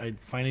first, I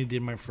finally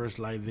did my first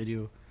live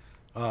video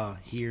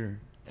here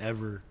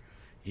ever.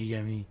 You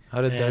get me?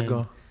 How did that And,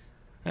 go?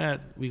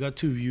 we got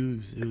 2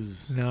 views. It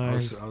was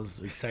Nice. I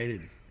was excited.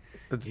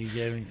 That's- You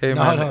get me? Hey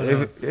No, man, no,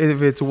 no.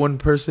 If it's one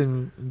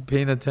person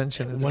paying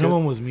attention, it's One good. of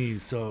them was me,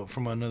 so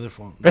from another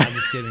phone. No, I'm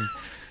just kidding.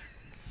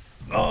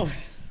 Oh,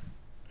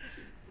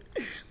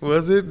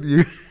 Was it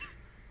you?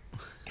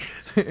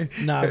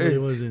 nah, but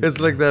it wasn't. It's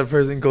like that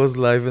person goes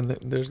live and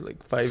there's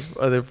like 5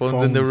 other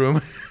phones in the Phones.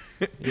 room.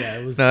 Yeah,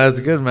 it was. No, that's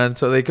it was- good, man.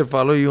 So they could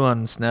follow you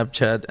on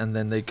Snapchat, and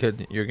then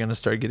you're gonna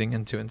start getting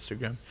into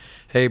Instagram.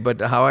 Hey, but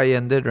how I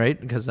ended, right?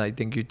 Because I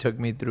think you took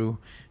me through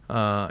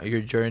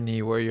your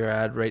journey, where you're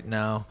at right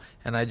now,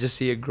 and I just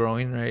see it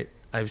growing, right?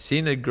 I've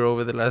seen it grow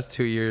over the last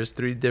 2 years,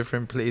 3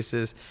 different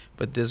places,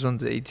 but this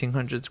one's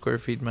 1,800 square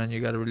feet, man.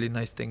 You got a really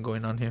nice thing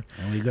going on here.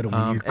 And we got a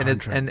 1 year and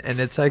contract.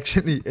 it's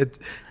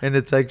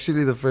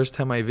actually the first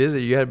time I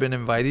visit. You had been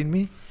inviting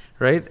me,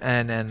 right?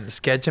 And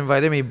Sketch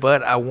invited me,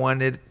 but I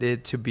wanted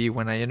it to be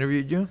when I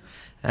interviewed you,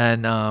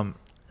 and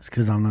It's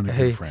because I'm not a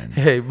hey, good friend.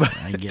 hey, but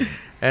I get it.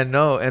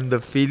 and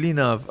the feeling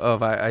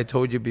of I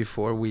told you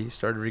before we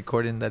started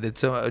recording that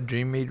it's a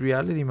dream made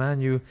reality,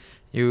 man.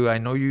 I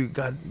know you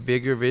got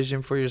bigger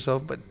vision for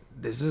yourself, but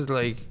this is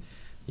like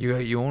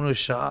you own a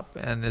shop,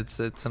 and it's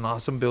an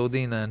awesome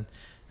building, and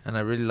I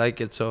really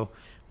like it. So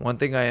one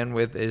thing I end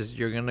with is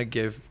you're gonna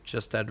give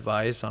just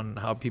advice on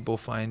how people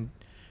find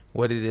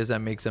what it is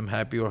that makes them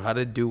happy, or how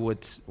to do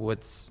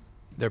what's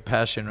their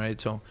passion, right?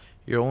 So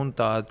your own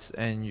thoughts,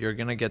 and you're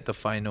gonna get the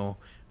final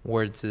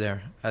words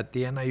there. At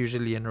the end, I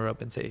usually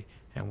interrupt and say,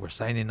 and we're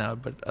signing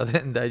out, but other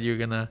than that, you're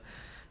gonna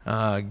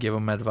give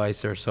them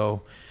advice or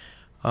so.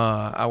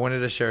 I wanted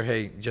to share,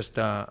 hey, just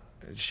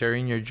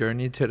sharing your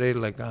journey today.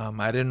 Like,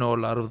 I didn't know a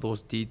lot of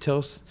those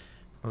details,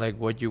 like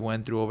what you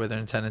went through over there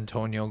in San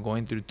Antonio,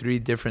 going through 3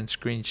 different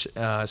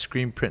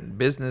screen print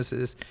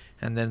businesses,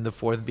 and then the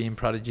 4th being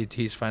Prodigy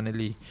Tees,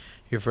 finally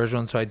your first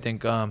one. So I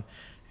think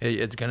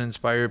it's going to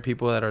inspire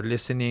people that are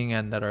listening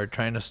and that are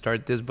trying to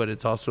start this, but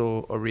it's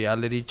also a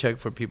reality check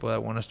for people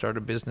that want to start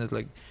a business.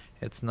 Like,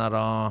 it's not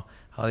all,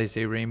 how they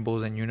say,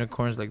 rainbows and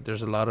unicorns. Like,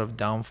 there's a lot of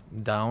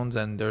downs,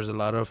 and there's a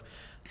lot of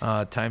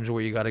times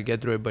where you got to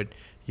get through it. But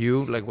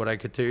you, like, what I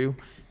could tell you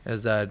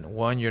is that,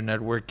 one, you're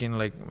networking,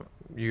 like,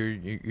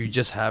 you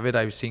just have it.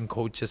 I've seen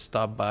coaches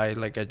stop by,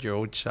 like, at your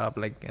old shop,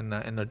 like in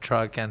a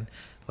truck, and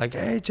like,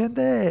 hey,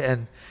 Chente,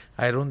 and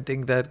I don't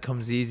think that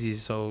comes easy.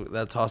 So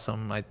that's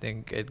awesome. I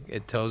think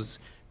it tells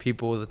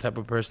people the type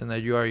of person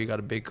that you are. You got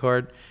a big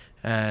heart,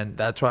 and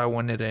that's why I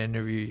wanted to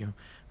interview you.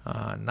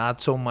 Not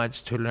so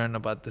much to learn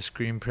about the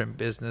screen print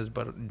business,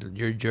 but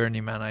your journey,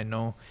 man. I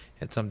know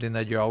it's something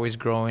that you're always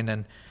growing,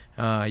 and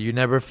you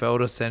never fail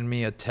to send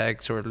me a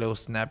text or a little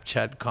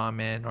Snapchat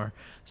comment or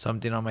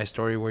something on my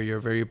story where you're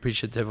very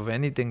appreciative of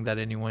anything that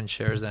anyone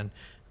shares. And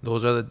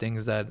those are the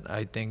things that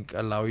I think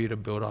allow you to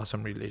build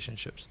awesome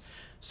relationships.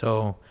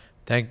 So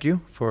thank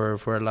you for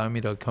allowing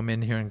me to come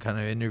in here and kind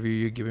of interview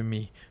you, giving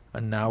me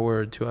an hour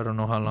or 2. I don't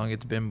know how long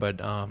it's been,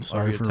 but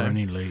sorry for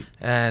running late.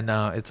 And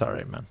it's all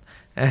right, man.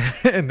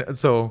 And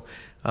so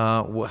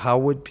how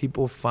would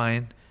people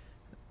find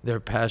their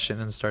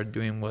passion and start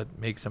doing what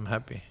makes them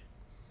happy?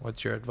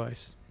 What's your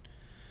advice?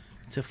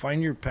 To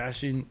find your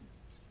passion,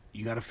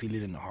 you got to feel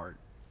it in the heart.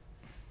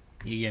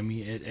 You get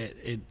me?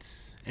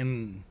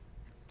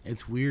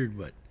 It's weird,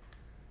 but,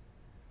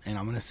 and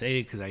I'm going to say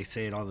it because I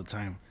say it all the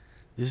time.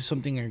 This is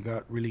something I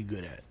got really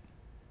good at.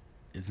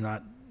 It's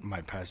not my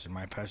passion.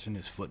 My passion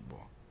is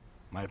football.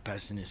 My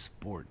passion is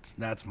sports.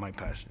 That's my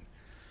passion.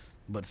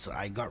 But so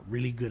I got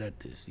really good at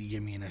this. You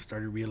get me? And I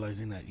started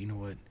realizing that, you know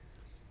what?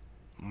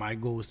 My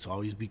goal was to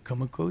always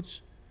become a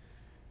coach.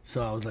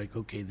 So I was like,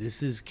 okay, this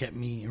has kept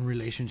me in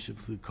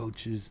relationships with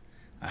coaches.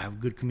 I have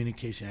good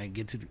communication. I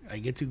get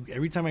to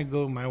every time I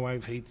go, my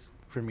wife hates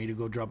for me to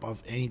go drop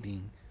off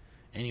anything,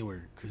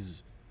 anywhere,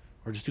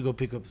 or just to go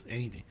pick up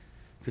anything,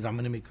 because I'm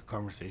gonna make a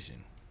conversation.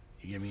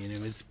 You get me? And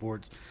if it's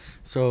sports,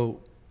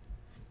 so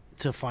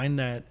to find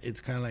that,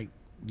 it's kind of like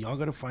y'all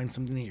gotta find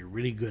something that you're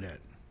really good at.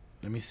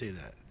 Let me say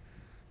that,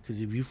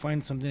 because if you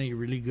find something that you're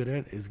really good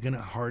at, it's gonna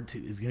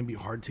be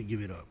hard to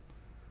give it up.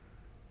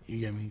 You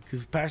get me?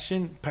 Because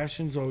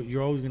passion's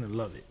you're always gonna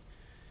love it.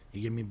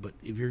 You get me? But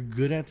if you're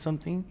good at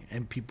something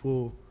and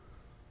people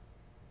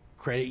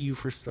credit you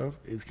for stuff,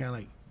 it's kind of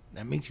like,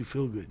 that makes you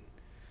feel good.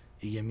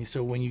 You get me?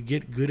 So when you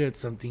get good at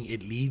something,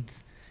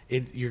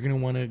 you're gonna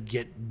want to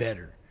get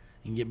better,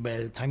 and by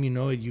the time you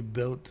know it, you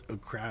built a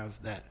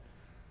craft that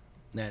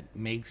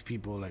makes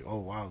people like, oh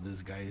wow,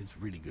 this guy is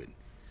really good.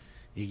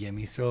 You get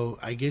me? So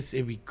I guess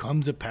it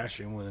becomes a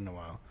passion within a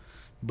while,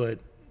 but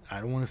I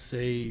don't want to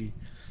say.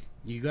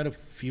 You gotta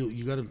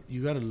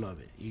love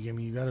it. You get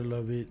me? You gotta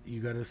love it.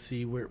 You gotta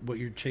see what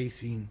you're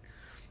chasing,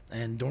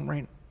 and don't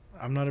write.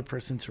 I'm not a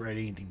person to write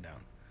anything down.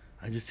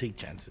 I just take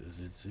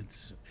chances.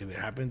 It's if it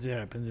happens, it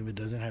happens. If it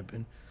doesn't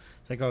happen,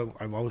 it's like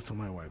I've always told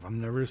my wife, I'm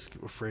never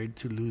afraid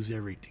to lose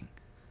everything.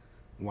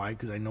 Why?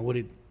 Because I know what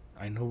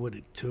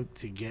it took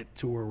to get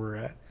to where we're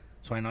at,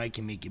 so I know I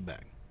can make it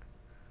back.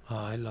 Oh,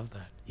 I love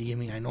that. You get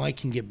me? I know I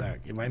can get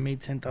back. If I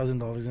made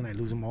 $10,000 and I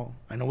lose them all,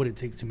 I know what it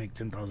takes to make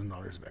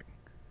 $10,000 back.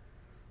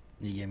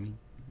 You get me?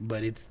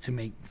 But it's to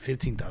make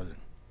 15,000.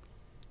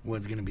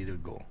 What's gonna be the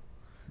goal,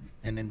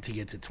 and then to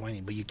get to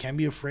 20. But you can't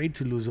be afraid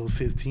to lose those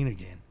 15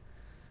 again,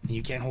 and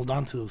you can't hold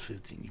on to those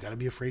 15. You gotta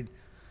be afraid.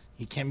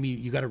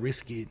 You gotta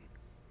risk it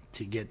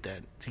to get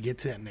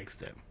to that next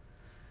step.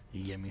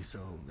 You get me? So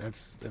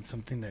that's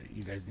something that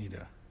you guys need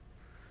to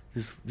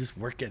just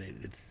work at it.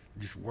 It's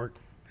just work.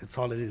 That's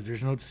all it is.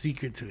 There's no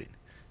secret to it.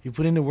 You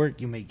put in the work,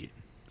 you make it.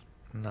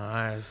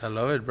 Nice. I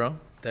love it, bro.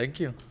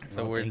 Thank you.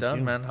 So we're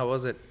done, man. How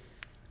was it?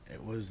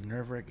 It was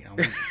nerve-wracking. I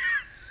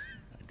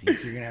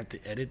think you're going to have to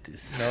edit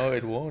this. No,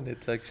 it won't.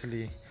 It's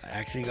actually... I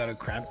actually got a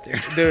cramp there.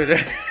 Dude.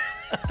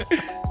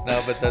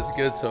 No, but that's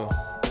good. So,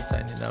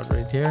 signing out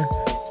right here.